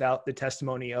believe without the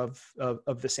testimony of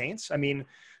the saints? I mean,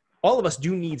 all of us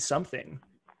do need something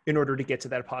in order to get to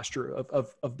that posture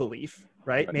of belief,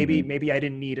 right? Maybe I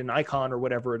didn't need an icon or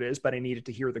whatever it is, but I needed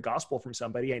to hear the gospel from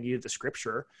somebody. I needed the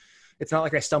scripture. It's not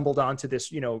like I stumbled onto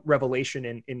this,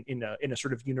 revelation in a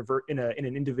sort of in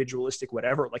an individualistic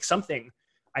whatever, like something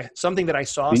that I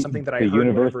saw, something that I heard.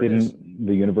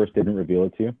 The universe didn't reveal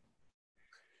it to you.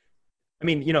 I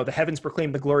mean, the heavens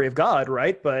proclaim the glory of God,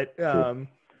 right? But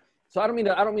so I don't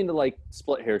mean to like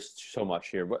split hairs so much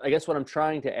here, but I guess what I'm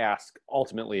trying to ask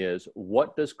ultimately is,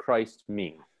 what does Christ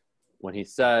mean when he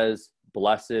says,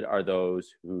 "Blessed are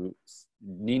those who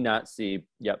need not see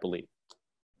yet believe"?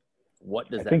 What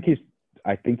does that mean?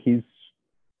 I think it's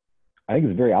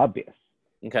very obvious.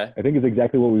 Okay. I think it's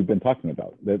exactly what we've been talking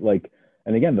about. That, like,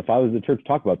 and again, the fathers of the church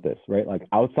talk about this, right? Like,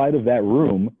 outside of that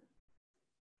room,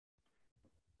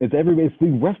 it's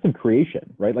the rest of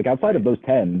creation, right? Like, outside of those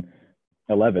 10,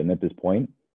 11 at this point,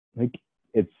 like,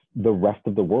 it's the rest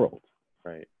of the world.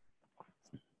 Right.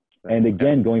 And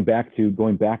again, going back to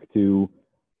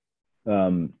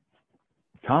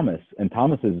Thomas and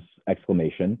Thomas's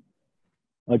exclamation,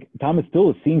 like, Thomas still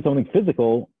is seeing something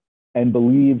physical and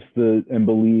believes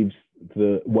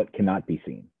the what cannot be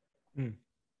seen.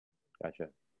 Gotcha.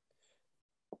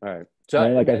 All right. So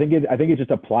right? Like, I think it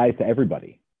just applies to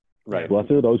everybody. Right. Blessed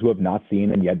are those who have not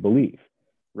seen and yet believe.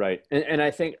 Right. And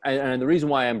I think, and the reason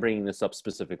why I'm bringing this up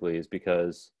specifically is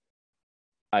because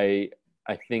I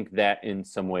think that in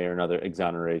some way or another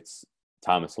exonerates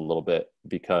Thomas a little bit,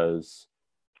 because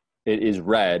it is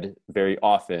read very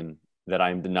often that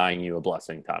I'm denying you a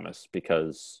blessing, Thomas,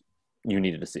 because you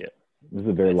needed to see it. This is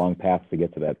a very long path to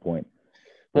get to that point.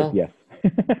 But yes.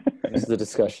 This is a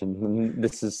discussion.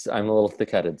 I'm a little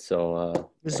thick-headed,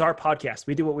 so. This is our podcast.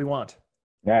 We do what we want.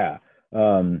 Yeah.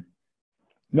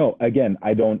 No, again,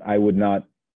 I would not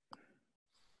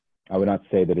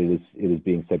say that it is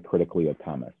being said critically of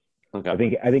Thomas. Okay.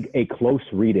 I think a close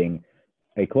reading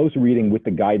a close reading with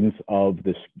the guidance of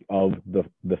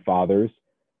the fathers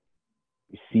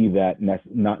see that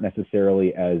not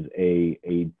necessarily as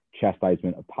a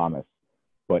chastisement of Thomas,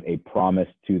 but a promise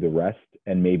to the rest,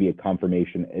 and maybe a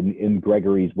confirmation in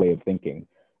Gregory's way of thinking,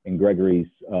 in Gregory's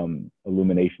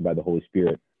illumination by the Holy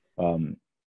Spirit,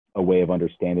 a way of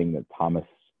understanding that Thomas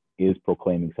is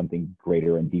proclaiming something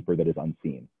greater and deeper that is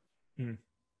unseen. Mm.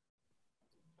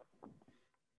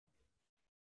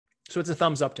 So it's a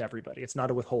thumbs up to everybody. It's not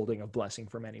a withholding of blessing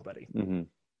from anybody. Mm-hmm.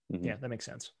 Mm-hmm. Yeah, that makes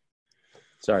sense.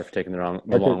 Sorry for taking the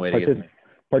long way to get there.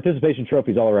 Participation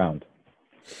trophies all around.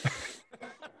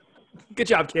 Good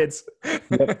job, kids.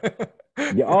 Yep.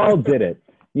 You all did it,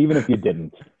 even if you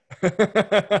didn't.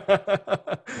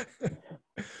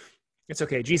 It's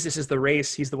okay. Jesus is the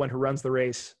race. He's the one who runs the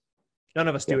race. None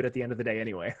of us do it at the end of the day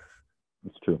anyway.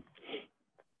 It's true.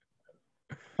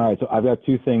 All right, so I've got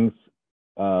two things,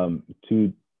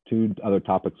 two other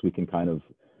topics we can kind of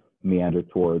meander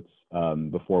towards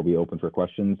before we open for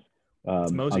questions. I'll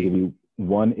give you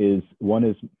one is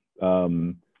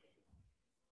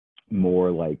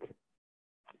more like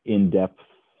in-depth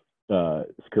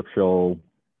scriptural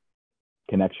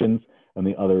connections, and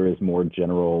the other is more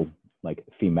general, like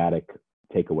thematic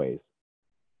takeaways.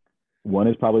 One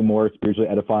is probably more spiritually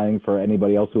edifying for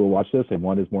anybody else who will watch this, and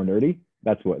one is more nerdy.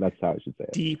 That's how I should say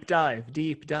it. Deep dive,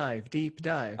 deep dive, deep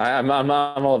dive. I'm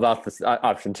all about this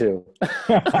option 2.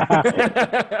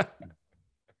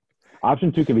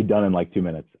 Option 2 can be done in like 2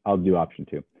 minutes. I'll do option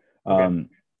 2. Okay.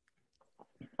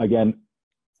 Again,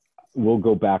 we'll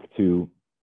go back to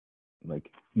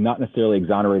like not necessarily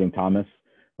exonerating Thomas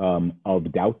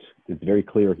of doubt. It's very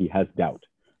clear he has doubt,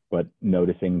 but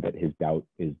noticing that his doubt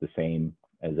is the same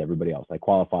as everybody else, like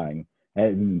qualifying,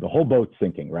 and the whole boat's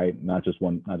sinking, right? Not just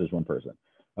one person.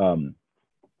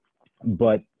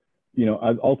 But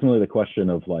ultimately the question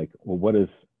of like, well, what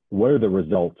are the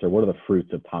results, or what are the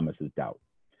fruits of Thomas's doubt?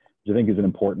 Which I think is an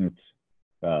important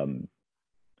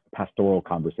pastoral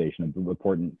conversation, an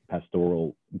important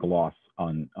pastoral gloss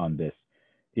on this,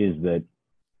 is that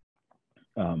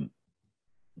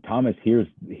Thomas hears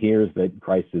that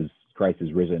Christ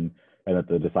is risen and that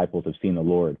the disciples have seen the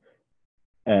Lord,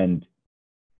 and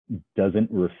doesn't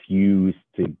refuse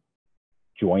to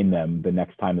join them the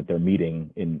next time that they're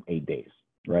meeting in 8 days,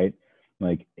 right?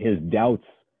 Like his doubts,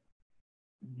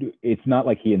 it's not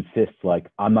like he insists like,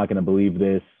 I'm not going to believe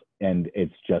this, and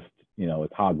it's just,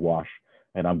 it's hogwash,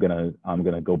 and I'm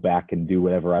gonna go back and do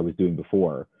whatever I was doing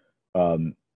before.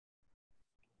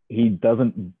 He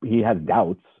has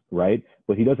doubts, right?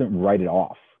 But he doesn't write it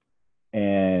off.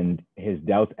 And his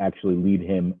doubts actually lead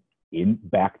him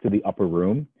back to the upper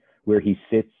room, where he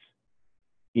sits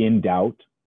in doubt,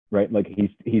 right? Like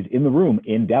he's in the room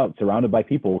in doubt, surrounded by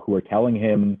people who are telling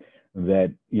him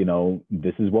that,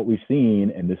 this is what we've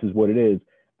seen and this is what it is.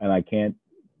 And I can't,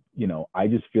 I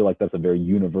just feel like that's a very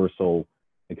universal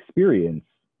experience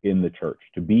in the church,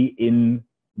 to be in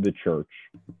the church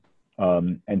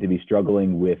and to be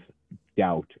struggling with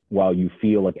doubt while you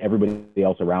feel like everybody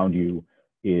else around you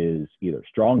is either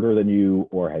stronger than you,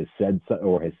 or has seen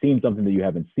something that you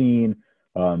haven't seen.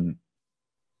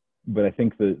 But I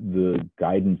think the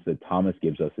guidance that Thomas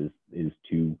gives us is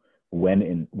to, when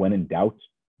in doubt,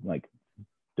 like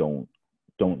don't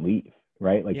leave,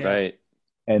 right? Like, right.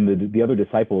 And the other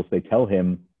disciples, they tell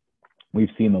him, we've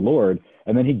seen the Lord,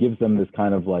 and then he gives them this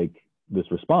kind of like this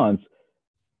response,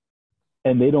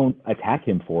 and they don't attack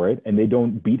him for it, and they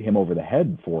don't beat him over the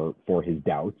head for his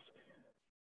doubts.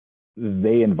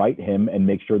 They invite him and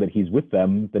make sure that he's with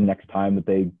them the next time that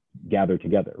they gather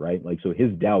together, right? Like, so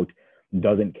his doubt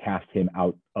doesn't cast him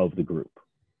out of the group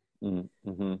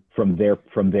mm-hmm. from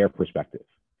their perspective.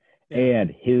 Yeah.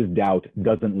 And his doubt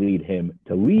doesn't lead him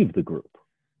to leave the group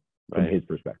from his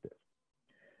perspective.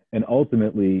 And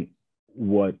ultimately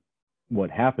what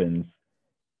happens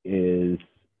is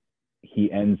he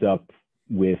ends up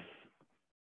with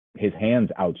his hands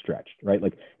outstretched, right?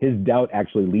 Like his doubt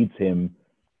actually leads him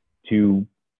to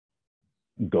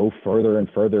go further and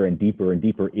further and deeper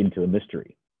into a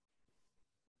mystery.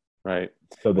 Right.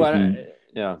 So that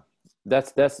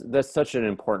that's such an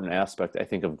important aspect, I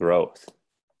think, of growth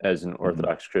as an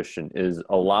Orthodox Christian, is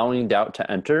allowing doubt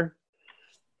to enter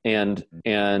and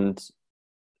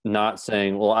not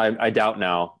saying, well, I doubt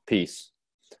now, peace.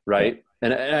 Right.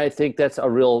 And I think that's a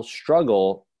real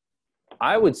struggle,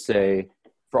 I would say,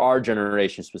 for our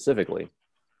generation specifically.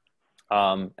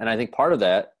 And I think part of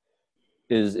that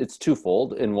is it's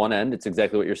twofold. In one end, it's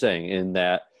exactly what you're saying, in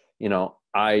that,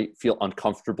 I feel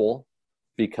uncomfortable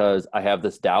because I have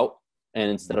this doubt,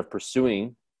 and instead of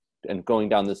pursuing and going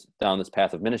down this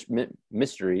path of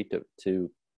mystery to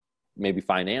maybe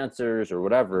find answers or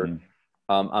whatever,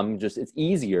 it's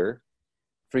easier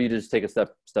for you to just take a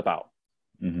step out.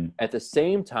 Mm-hmm. At the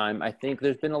same time, I think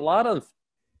there's been a lot of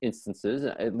instances,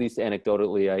 at least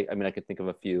anecdotally, I mean, I could think of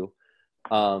a few,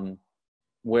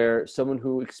 where someone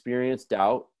who experienced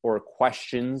doubt or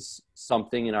questions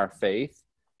something in our faith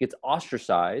gets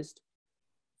ostracized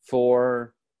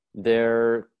for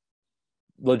their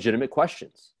legitimate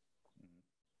questions.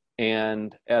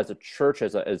 And as a church,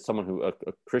 as someone who a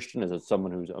Christian, as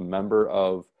someone who's a member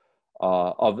of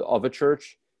a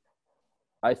church,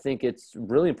 I think it's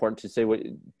really important to say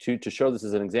to show this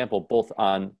as an example, both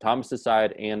on Thomas's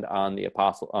side and on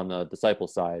the disciple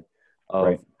side, of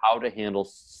Right. how to handle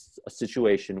a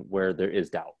situation where there is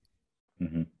doubt.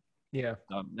 Mm-hmm. Yeah.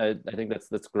 I think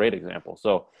that's a great example.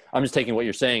 So I'm just taking what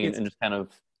you're saying and just kind of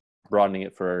broadening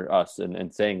it for us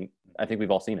and saying, I think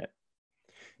we've all seen it.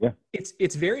 Yeah.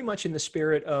 It's very much in the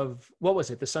spirit of, what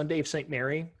was it? The Sunday of St.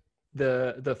 Mary,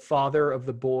 the father of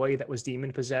the boy that was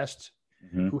demon possessed,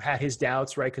 Mm-hmm. who had his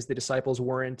doubts, right? Because the disciples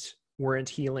weren't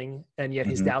healing, and yet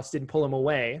his Mm-hmm. doubts didn't pull him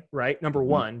away, right? Number Mm-hmm.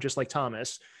 one, just like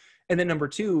Thomas. And then number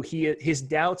two, his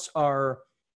doubts are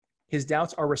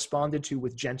responded to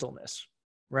with gentleness,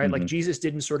 right? Mm-hmm. Like Jesus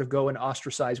didn't sort of go and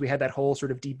ostracize. We had that whole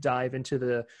sort of deep dive into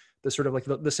the sort of like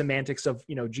the semantics of,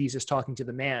 Jesus talking to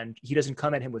the man. He doesn't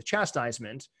come at him with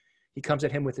chastisement. He comes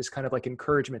at him with this kind of like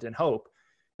encouragement and hope.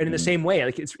 And in the Mm-hmm. same way,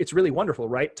 like it's really wonderful,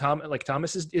 right?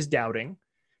 Thomas is doubting,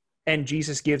 and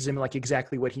Jesus gives him like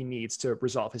exactly what he needs to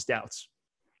resolve his doubts.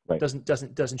 Right.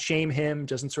 Doesn't shame him,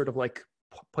 doesn't sort of like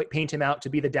paint him out to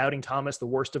be the doubting Thomas, the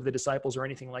worst of the disciples, or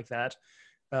anything like that.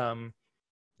 And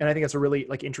I think that's a really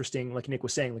like interesting, like Nick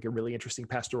was saying, like a really interesting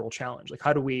pastoral challenge. Like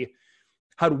how do we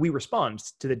respond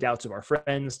to the doubts of our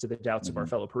friends, to the doubts Mm-hmm. of our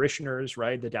fellow parishioners,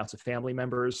 right? The doubts of family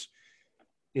members.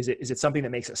 Is it something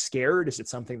that makes us scared? Is it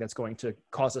something that's going to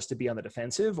cause us to be on the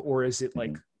defensive? Or is it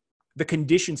like the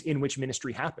conditions in which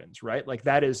ministry happens, right? Like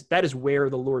that is where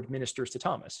the Lord ministers to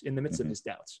Thomas in the midst Mm-hmm. of his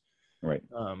doubts. Right.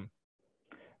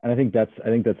 And I think that's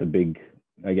a big,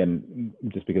 again,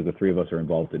 just because the three of us are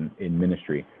involved in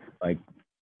ministry, like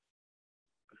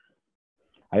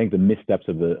I think the missteps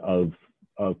of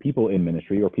people in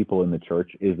ministry or people in the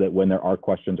church is that when there are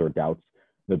questions or doubts,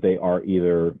 that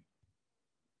they're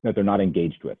not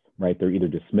engaged with, right? They're either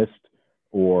dismissed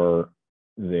or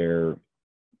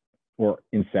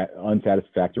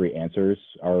unsatisfactory answers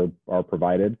are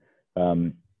provided.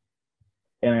 And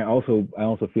I also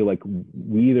feel like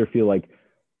we either feel like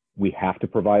we have to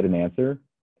provide an answer,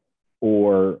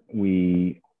 or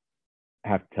we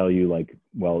have to tell you like,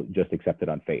 well, just accept it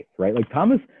on faith, right? Like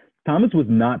Thomas was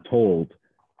not told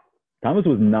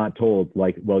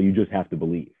like, well, you just have to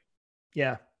believe.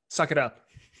 Yeah. Suck it up.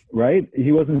 Right.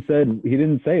 He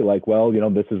didn't say like, well,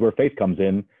 this is where faith comes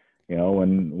in,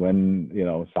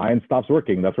 when science stops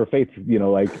working, that's where faith,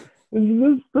 like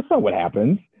that's not what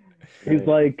happens.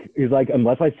 Right. He's like,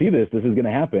 unless I see this is going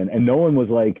to happen. And no one was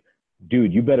like,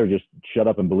 dude, you better just shut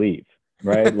up and believe.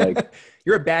 Right. Like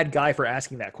you're a bad guy for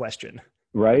asking that question.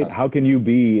 Right. How can you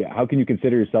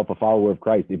consider yourself a follower of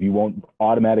Christ if you won't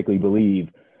automatically believe,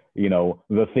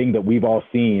 the thing that we've all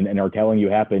seen and are telling you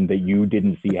happened that you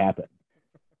didn't see happen?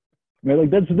 Right?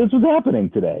 Like that's what's happening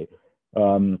today.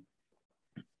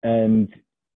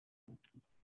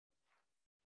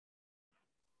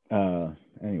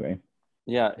 Anyway.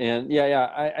 Yeah. And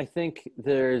I think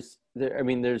there's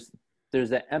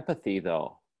that empathy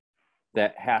though,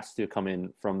 that has to come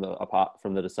in from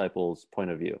the disciples'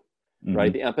 point of view, mm-hmm.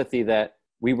 right? The empathy that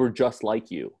we were just like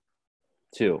you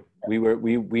too. We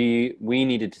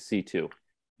needed to see too.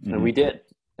 Mm-hmm. And we did,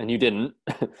 and you didn't.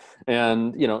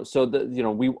 And, so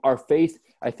our faith,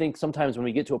 I think sometimes when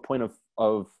we get to a point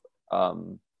of a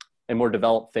more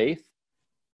developed faith,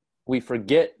 we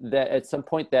forget that at some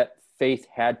point that faith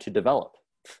had to develop.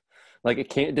 Like it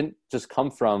didn't just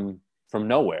come from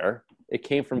nowhere. It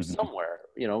came from mm-hmm. somewhere.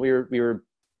 We were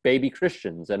baby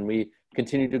Christians, and we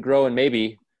continued to grow, and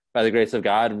maybe by the grace of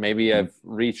God, maybe mm-hmm. I've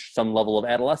reached some level of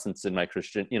adolescence in my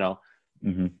Christian,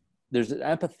 mm-hmm. there's an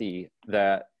empathy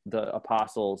that the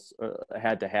apostles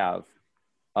had to have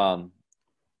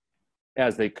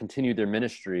as they continued their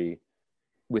ministry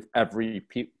with every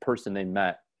person they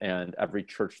met and every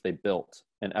church they built,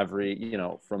 and every,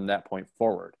 from that point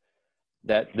forward,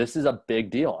 that this is a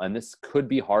big deal, and this could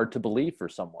be hard to believe for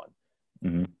someone.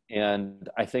 Mm-hmm. And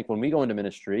I think when we go into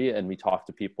ministry and we talk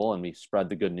to people and we spread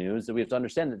the good news, that we have to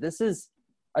understand that this is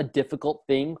a difficult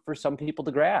thing for some people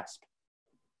to grasp.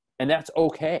 And that's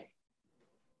okay.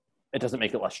 It doesn't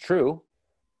make it less true,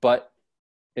 but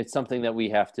it's something that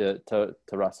we have to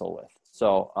wrestle with.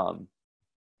 So,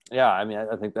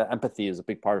 I think that empathy is a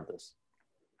big part of this.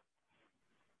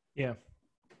 Yeah.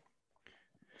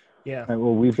 Yeah. All right,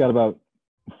 well, we've got about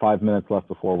 5 minutes left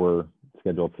before we're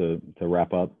scheduled to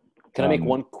wrap up. Can I make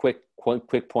one quick point?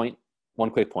 One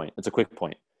quick point. It's a quick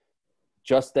point.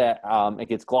 Just that it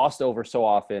gets glossed over so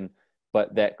often,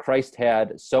 but that Christ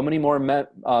had so many more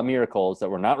miracles that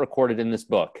were not recorded in this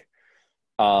book.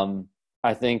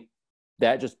 I think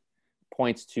that just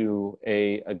points to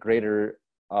a greater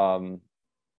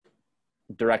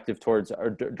direction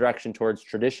towards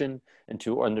tradition, and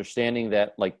to understanding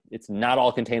that, like, it's not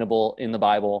all containable in the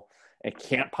Bible. It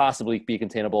can't possibly be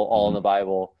containable all in the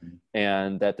Bible,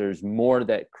 and that there's more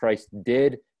that Christ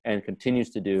did and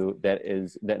continues to do that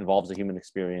involves a human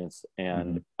experience.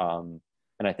 And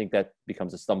I think that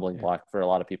becomes a stumbling block for a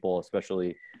lot of people,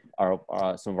 especially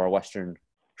some of our Western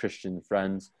Christian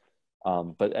friends.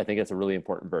 But I think it's a really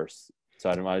important verse. So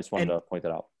I just wanted to point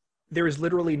that out. There is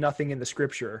literally nothing in the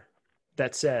scripture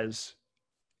that says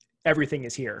everything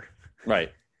is here.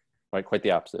 Right. Quite the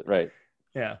opposite. Right.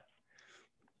 Yeah.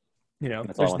 You know,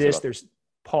 That's there's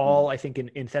Paul, I think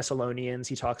in Thessalonians,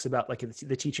 he talks about like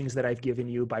the teachings that I've given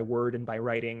you by word and by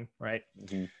writing. Right.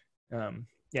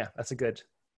 Yeah, I think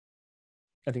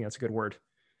that's a good word.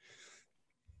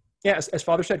 Yeah. As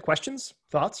Father said, questions,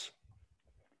 thoughts?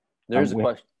 There's a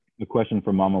question. The question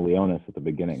from Mama Lionas at the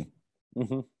beginning.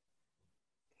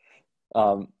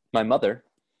 My mother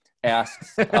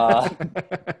asks,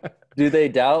 do they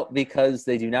doubt because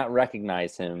they do not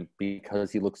recognize him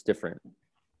because he looks different?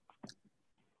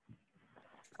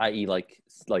 I.e. like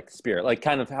spirit, like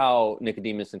kind of how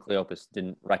Nicodemus and Cleopas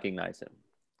didn't recognize him.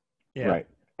 Yeah. Right.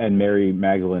 And Mary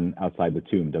Magdalene outside the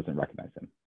tomb doesn't recognize him.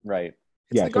 Right.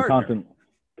 So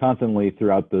constantly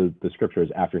throughout the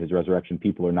scriptures after his resurrection,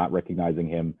 people are not recognizing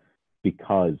him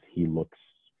because he's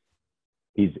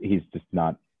just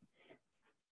not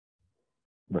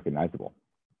recognizable.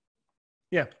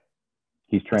 Yeah.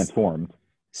 He's transformed.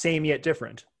 Same yet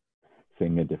different. You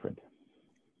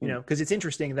know, because it's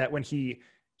interesting that when he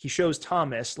shows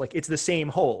Thomas, like, it's the same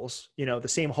holes, you know, the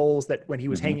same holes that when he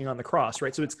was hanging on the cross,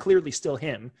 right? So it's clearly still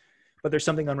him, but there's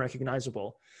something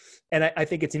unrecognizable. And I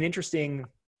think it's an interesting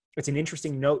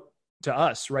note to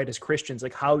us, right, as Christians.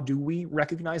 Like, how do we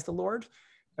recognize the Lord?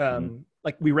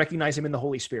 Like, we recognize him in the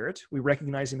Holy Spirit. We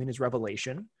recognize him in his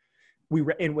revelation.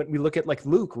 And when we look at like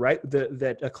Luke, right,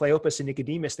 that Cleopas and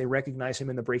Nicodemus, they recognize him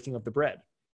in the breaking of the bread.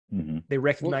 They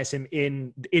recognize him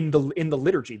in the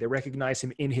liturgy. They recognize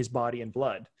him in his body and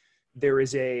blood. There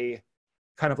is a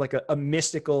kind of like a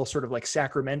mystical sort of like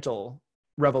sacramental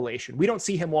revelation. We don't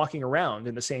see him walking around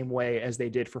in the same way as they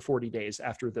did for 40 days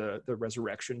after the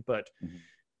resurrection, but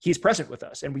he's present with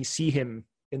us, and we see him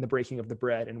in the breaking of the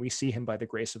bread, and we see him by the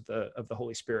grace of the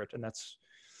Holy Spirit. And that's,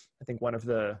 I think, one of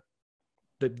the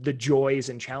joys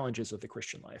and challenges of the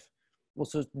Christian life. Well,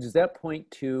 so does that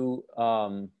point to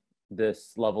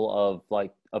this level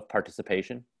of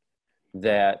participation,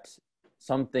 that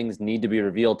some things need to be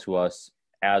revealed to us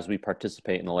as we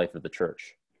participate in the life of the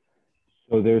church?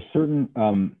 So there's certain,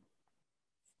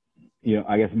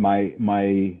 I guess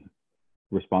my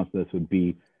response to this would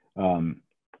be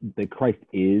that Christ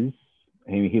is.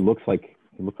 I mean, he looks like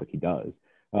he does,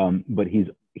 but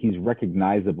he's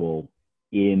recognizable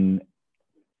in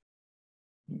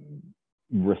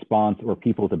response or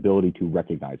people's ability to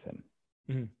recognize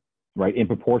him. Right, in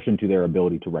proportion to their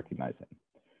ability to recognize him,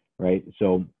 right?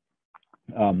 So,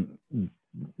 and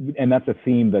that's a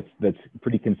theme that's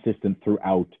pretty consistent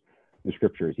throughout the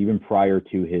scriptures, even prior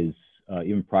to his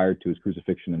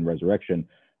crucifixion and resurrection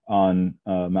on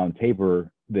Mount Tabor.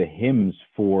 The hymns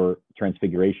for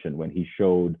transfiguration, when he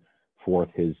showed forth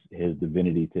his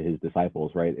divinity to his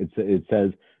disciples, right? It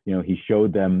says, he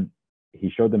showed them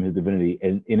his divinity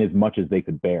in as much as they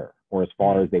could bear, or as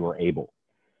far as they were able.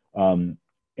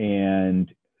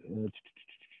 And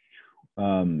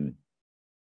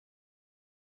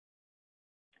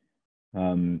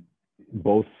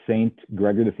both Saint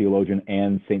Gregory the Theologian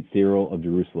and Saint Cyril of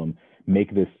Jerusalem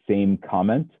make this same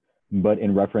comment, but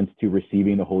in reference to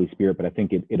receiving the Holy Spirit. But I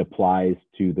think it applies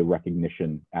to the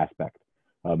recognition aspect.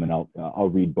 And I'll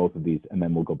read both of these, and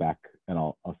then we'll go back and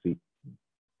I'll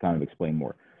kind of explain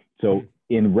more. So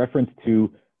in reference to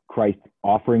Christ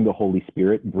offering the Holy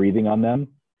Spirit, breathing on them,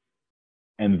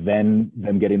 and then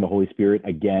them getting the Holy Spirit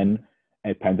again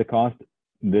at Pentecost,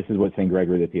 this is what St.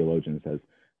 Gregory the Theologian says.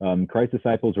 Christ's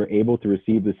disciples were able to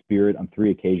receive the Spirit on 3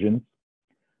 occasions,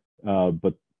 and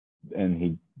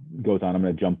he goes on, I'm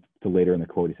going to jump to later in the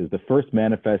quote. He says, the first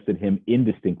manifested him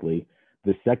indistinctly,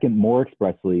 the second more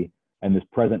expressly, and this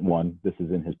present one, this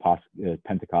is in his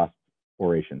Pentecost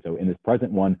oration, so in this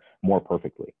present one, more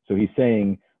perfectly. So he's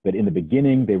saying that in the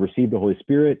beginning, they received the Holy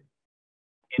Spirit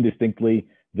indistinctly,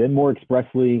 then more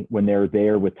expressly when they're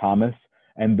there with Thomas,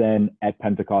 and then at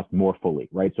Pentecost more fully,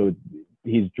 right? So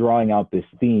he's drawing out this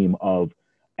theme of,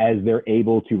 as they're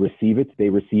able to receive it, they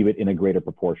receive it in a greater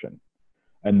proportion.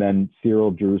 And then Cyril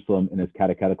of Jerusalem in his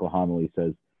catechetical homily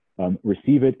says,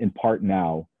 receive it in part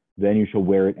now, then you shall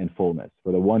wear it in fullness.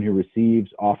 For the one who receives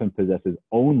often possesses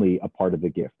only a part of the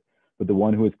gift, but the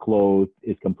one who is clothed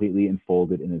is completely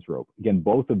enfolded in his robe. Again,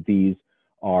 both of these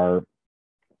are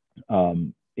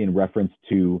in reference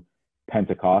to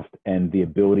Pentecost and the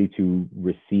ability to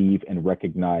receive and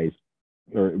recognize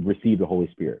or receive the Holy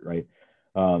Spirit, right?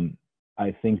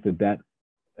 I think that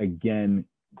again,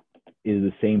 is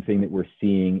the same thing that we're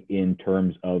seeing in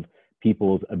terms of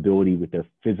people's ability with their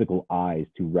physical eyes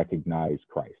to recognize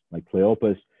Christ. Like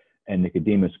Cleopas and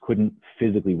Nicodemus couldn't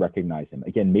physically recognize him.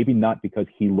 Again, maybe not because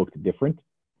he looked different,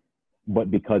 but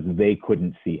because they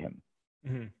couldn't see him.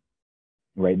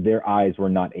 Mm-hmm. Right? Their eyes were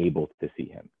not able to see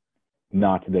him.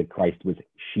 Not that Christ was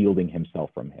shielding himself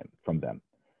from them.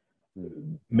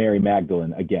 Mm-hmm. Mary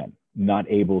Magdalene, again, not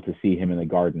able to see him in the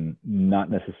garden, not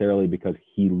necessarily because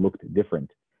he looked different,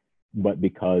 but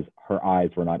because her eyes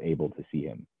were not able to see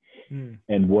him. Mm.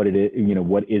 And what it is,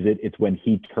 what is it? It's when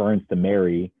he turns to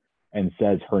Mary and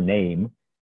says her name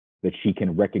that she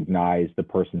can recognize the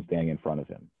person standing in front of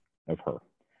her.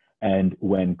 And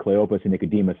when Cleopas and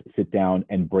Nicodemus sit down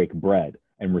and break bread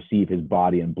and receive his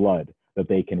body and blood, that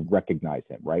they can recognize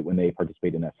him, right? When they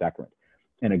participate in that sacrament.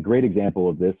 And a great example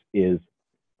of this is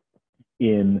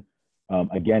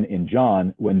again, in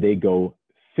John, when they go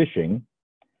fishing,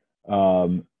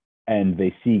 and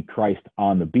they see Christ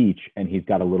on the beach and he's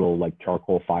got a little like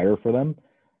charcoal fire for them,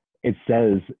 it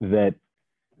says that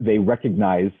they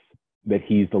recognize that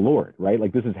he's the Lord, right?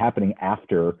 Like this is happening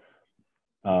after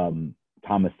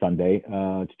Thomas Sunday.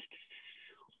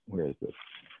 Where is this?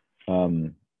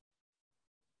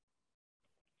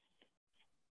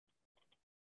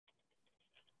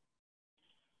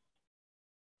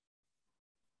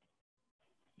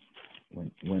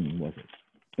 When was it?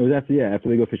 It was after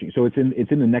they go fishing. So it's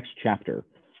in the next chapter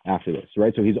after this,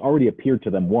 right? So he's already appeared to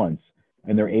them once,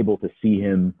 and they're able to see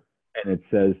him, and it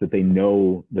says that they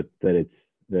know that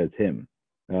it's him.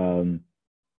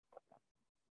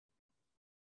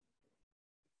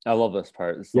 I love this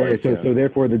part. So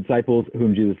therefore the disciples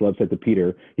whom Jesus loved said to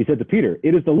Peter, he said to Peter,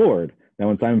 "It is the Lord." Now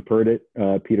when Simon heard it,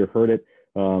 Peter heard it,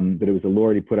 that it was the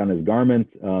Lord. He put on his garment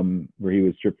where he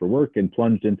was stripped for work and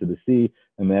plunged into the sea,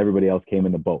 and then everybody else came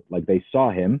in the boat. Like they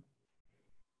saw him,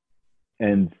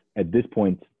 and at this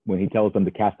point, when he tells them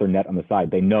to cast their net on the side,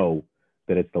 they know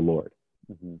that it's the Lord.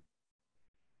 Mm-hmm.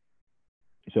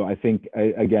 So I think,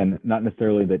 again, not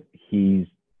necessarily that he's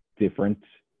different.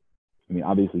 I mean,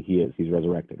 obviously he is. He's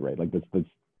resurrected, right? Like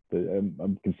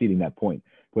I'm conceding that point.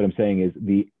 What I'm saying is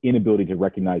the inability to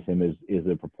recognize him is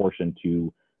a proportion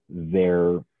to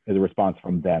as a response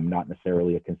from them, not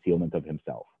necessarily a concealment of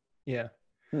himself. Yeah.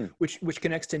 Which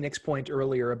connects to Nick's point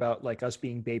earlier about like us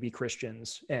being baby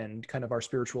Christians and kind of our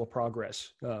spiritual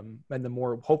progress. And the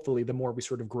more we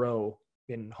sort of grow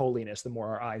in holiness, the more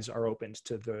our eyes are opened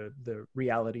to the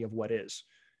reality of what is.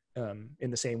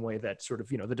 In the same way that sort of,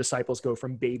 the disciples go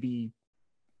from baby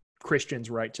Christians,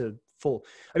 right, to full.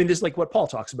 I mean, this is like what Paul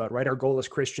talks about, right? Our goal as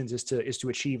Christians is to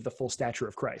achieve the full stature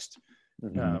of Christ.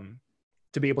 Mm-hmm.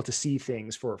 To be able to see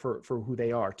things for who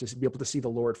they are, to be able to see the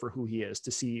Lord for who he is,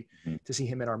 to see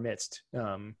him in our midst.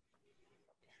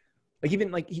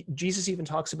 Jesus even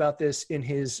talks about this in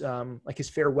his his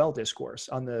farewell discourse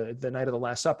on the night of the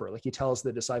Last Supper. Like he tells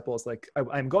the disciples, like,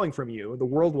 I'm going from you. The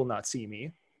world will not see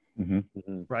me.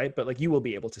 Mm-hmm. Right. But like, you will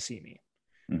be able to see me.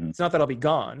 Mm-hmm. It's not that I'll be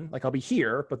gone, like I'll be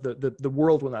here, but the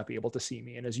world will not be able to see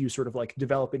me. And as you sort of like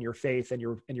develop in your faith and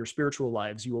your spiritual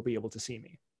lives, you will be able to see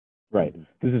me. Right.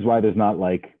 This is why there's not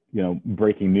like,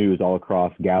 breaking news all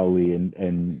across Galilee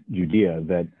and Judea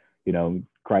that,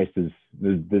 Christ is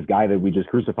this guy that we just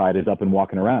crucified is up and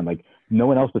walking around. Like no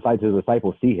one else besides his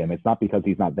disciples see him. It's not because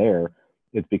he's not there.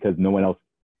 It's because no one else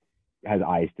has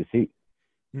eyes to see.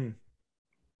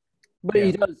 But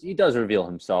he does reveal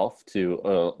himself to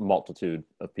a multitude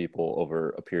of people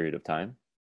over a period of time.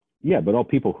 Yeah, but all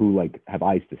people who like have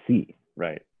eyes to see.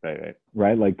 Right.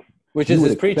 Like, which is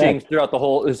his preaching throughout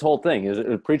his whole thing.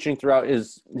 His preaching throughout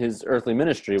his earthly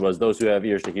ministry was those who have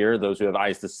ears to hear, those who have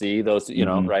eyes to see, those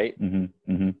right.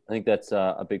 Mm-hmm. Mm-hmm. I think that's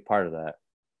a big part of that.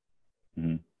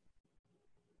 Mm-hmm.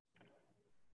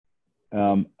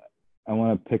 I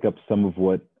want to pick up some of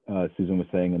what Susan was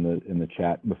saying in the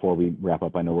chat before we wrap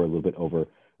up. I know we're a little bit over,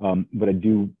 but I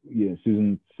do.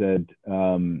 Susan said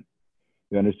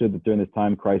we understood that during this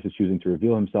time Christ is choosing to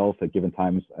reveal himself at given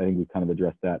times. I think we've kind of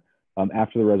addressed that.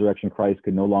 After the resurrection, Christ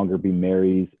could no longer be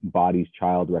Mary's body's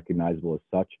child, recognizable as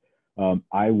such.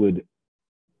 I would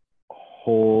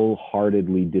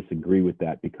wholeheartedly disagree with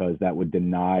that, because that would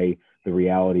deny the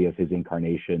reality of his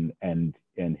incarnation and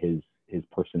his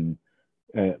person.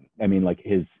 I mean, like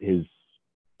his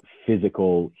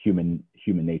physical human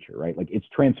nature, right? Like it's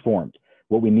transformed.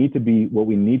 What we need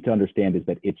to understand is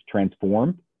that it's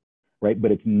transformed, right?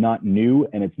 But it's not new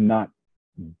and it's not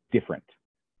different,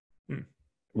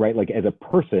 right? Like as a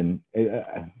person,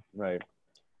 right?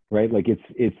 Like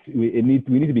we need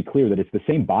to be clear that it's the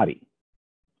same body,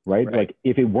 right? Like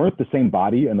if it weren't the same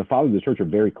body, and the fathers of the church are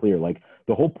very clear, like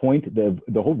the whole point,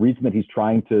 the whole reason that he's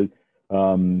trying to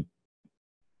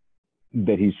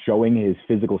that he's showing his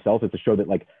physical self is to show that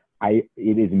like it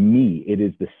is me, it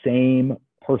is the same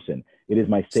person, it is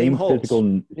my same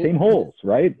physical same holes,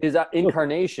 right? His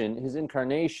incarnation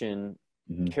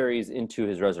carries into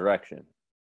his resurrection,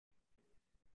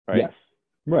 right? Yes,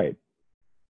 right.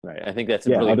 I think that's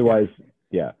really otherwise important.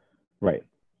 Yeah, right.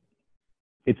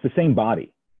 It's the same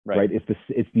body, right? It's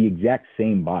the exact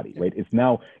same body, right?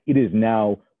 It is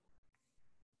now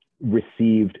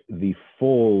received the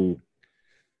full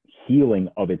healing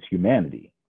of its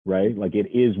humanity, right? Like it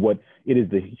is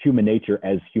the human nature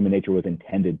as human nature was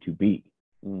intended to be.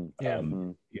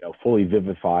 Fully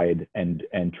vivified and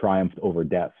triumphed over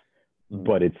death.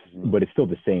 But it's still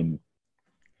the same.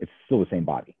 It's still the same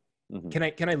body. Can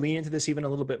I lean into this even a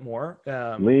little bit more?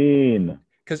 Lean.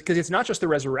 Because it's not just the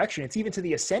resurrection, it's even to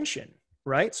the ascension,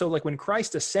 right? So like when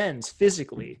Christ ascends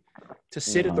physically to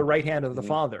sit at the right hand of the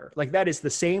Father, like that is the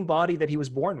same body that he was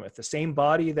born with, the same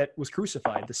body that was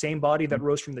crucified, the same body that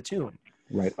rose from the tomb.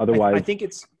 Right. Otherwise, I think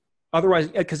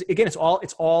because again, it's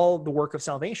all the work of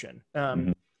salvation.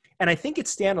 And I think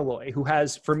it's Staniloi who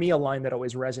has, for me, a line that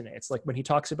always resonates. Like when he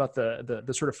talks about the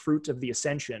sort of fruit of the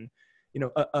ascension,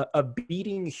 a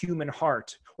beating human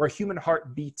heart, or a human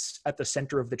heart beats at the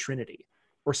center of the Trinity,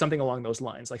 or something along those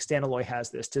lines. Like Staniloi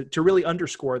has this to really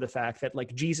underscore the fact that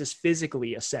like Jesus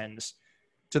physically ascends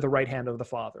to the right hand of the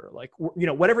Father, like,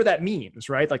 whatever that means,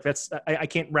 right? Like that's, I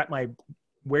can't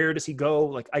where does he go?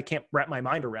 Like, I can't wrap my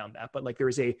mind around that, but like there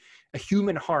is a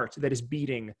human heart that is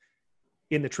beating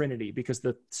in the Trinity because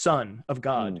the Son of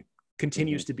God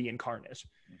continues to be incarnate.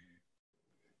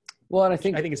 Well, and I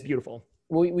think it's beautiful.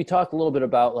 We talked a little bit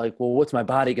about like, well, what's my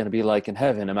body going to be like in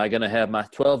heaven? Am I going to have my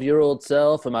 12-year-old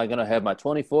self? Am I going to have my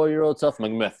 24-year-old self? Am I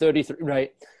going to have 33?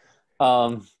 Right.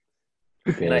 Well,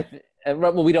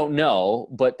 we don't know,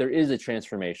 but there is a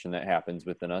transformation that happens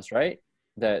within us, right?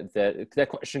 That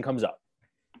question comes up.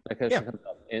 Comes up.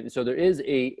 And so there is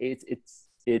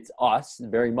it's us,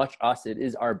 very much us. It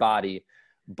is our body,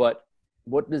 but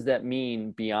what does that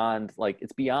mean beyond? Like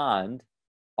it's beyond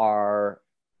our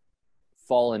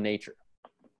fallen nature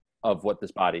of what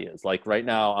this body is. Like right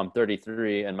now I'm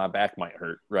 33 and my back might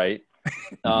hurt, right?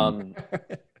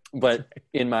 But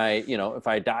in my, if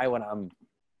I die when I'm,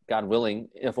 God willing,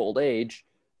 of old age,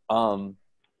 do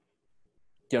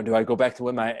I go back to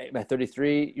when my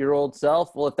 33-year-old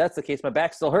self? Well, if that's the case, my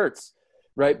back still hurts,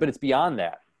 right? But it's beyond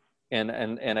that. And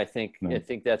I think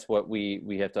that's what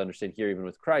we have to understand here, even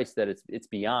with Christ, that it's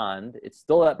beyond, it's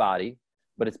still that body,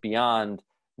 but it's beyond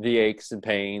the aches and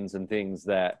pains and things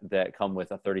that come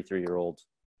with a 33-year-old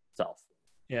self.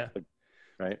 Yeah.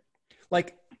 Right.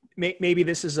 Like maybe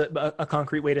this is a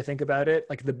concrete way to think about it.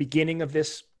 Like the beginning of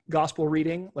this gospel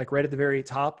reading, like right at the very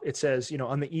top, it says,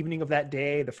 on the evening of that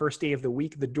day, the first day of the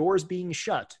week, the doors being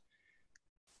shut,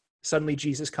 suddenly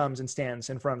Jesus comes and stands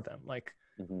in front of them. Like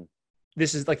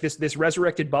this is like this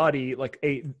resurrected body, like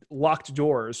locked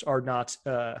doors are not,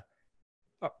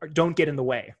 don't get in the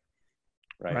way.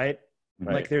 Right.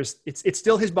 Like it's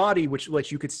still his body,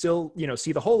 which you could still,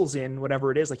 see the holes in,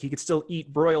 whatever it is. Like he could still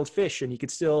eat broiled fish and he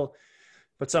could still,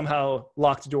 but somehow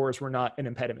locked doors were not an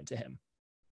impediment to him.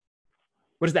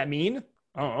 What does that mean?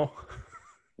 I don't know.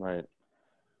 Right.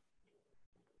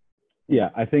 Yeah,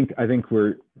 I think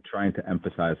we're trying to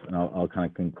emphasize, and I'll kind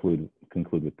of conclude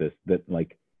with this, that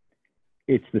like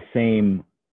it's the same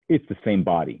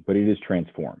body, but it is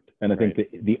transformed. And I think that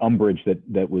the umbrage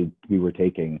that we were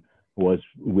taking was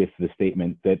with the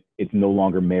statement that it's no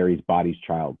longer Mary's body's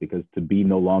child, because to be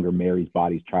no longer Mary's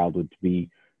body's child would be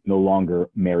no longer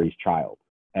Mary's child.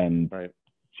 And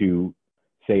to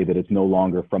say that it's no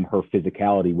longer from her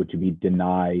physicality would to be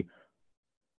deny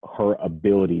her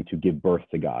ability to give birth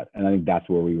to God. And I think that's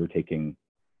where we were taking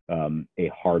a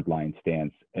hardline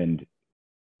stance, and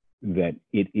that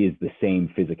it is the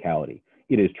same physicality.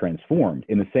 It is transformed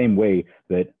in the same way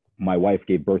that my wife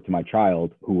gave birth to my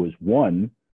child who was 1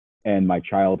 and my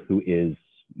child who is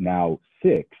now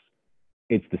 6.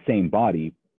 It's the same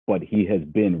body, but he has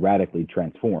been radically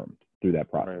transformed through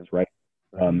that process, right?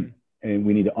 And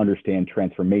we need to understand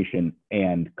transformation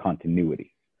and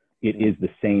continuity. It is the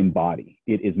same body.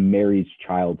 It is Mary's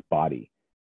child's body,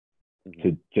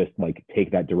 to just like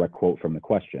take that direct quote from the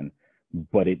question,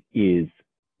 but it is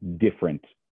different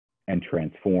and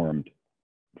transformed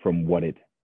from what it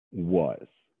was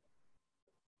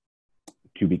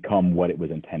to become what it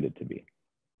was intended to be.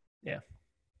 Yeah.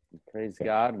 Praise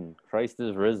God, and Christ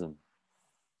is risen.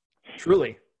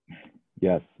 Truly.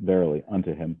 Yes, verily,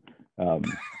 unto him.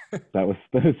 That was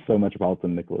so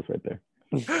Metropolitan Nicholas right there.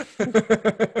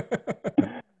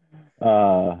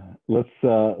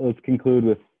 Let's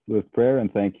conclude with prayer,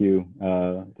 and thank you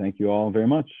all very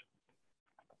much.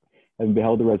 Having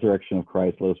beheld the resurrection of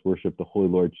Christ, let us worship the Holy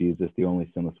Lord Jesus, the only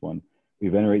sinless one. We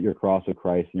venerate your cross, O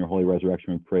Christ, and your holy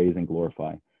resurrection we praise and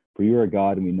glorify. For you are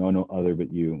God, and we know no other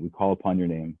but you. We call upon your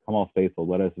name. Come, all faithful,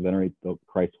 let us venerate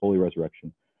Christ's holy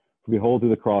resurrection. For behold, through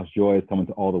the cross, joy has come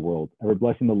into all the world. Ever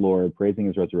blessing the Lord, praising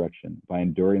his resurrection. By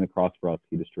enduring the cross for us,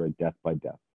 he destroyed death by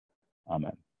death.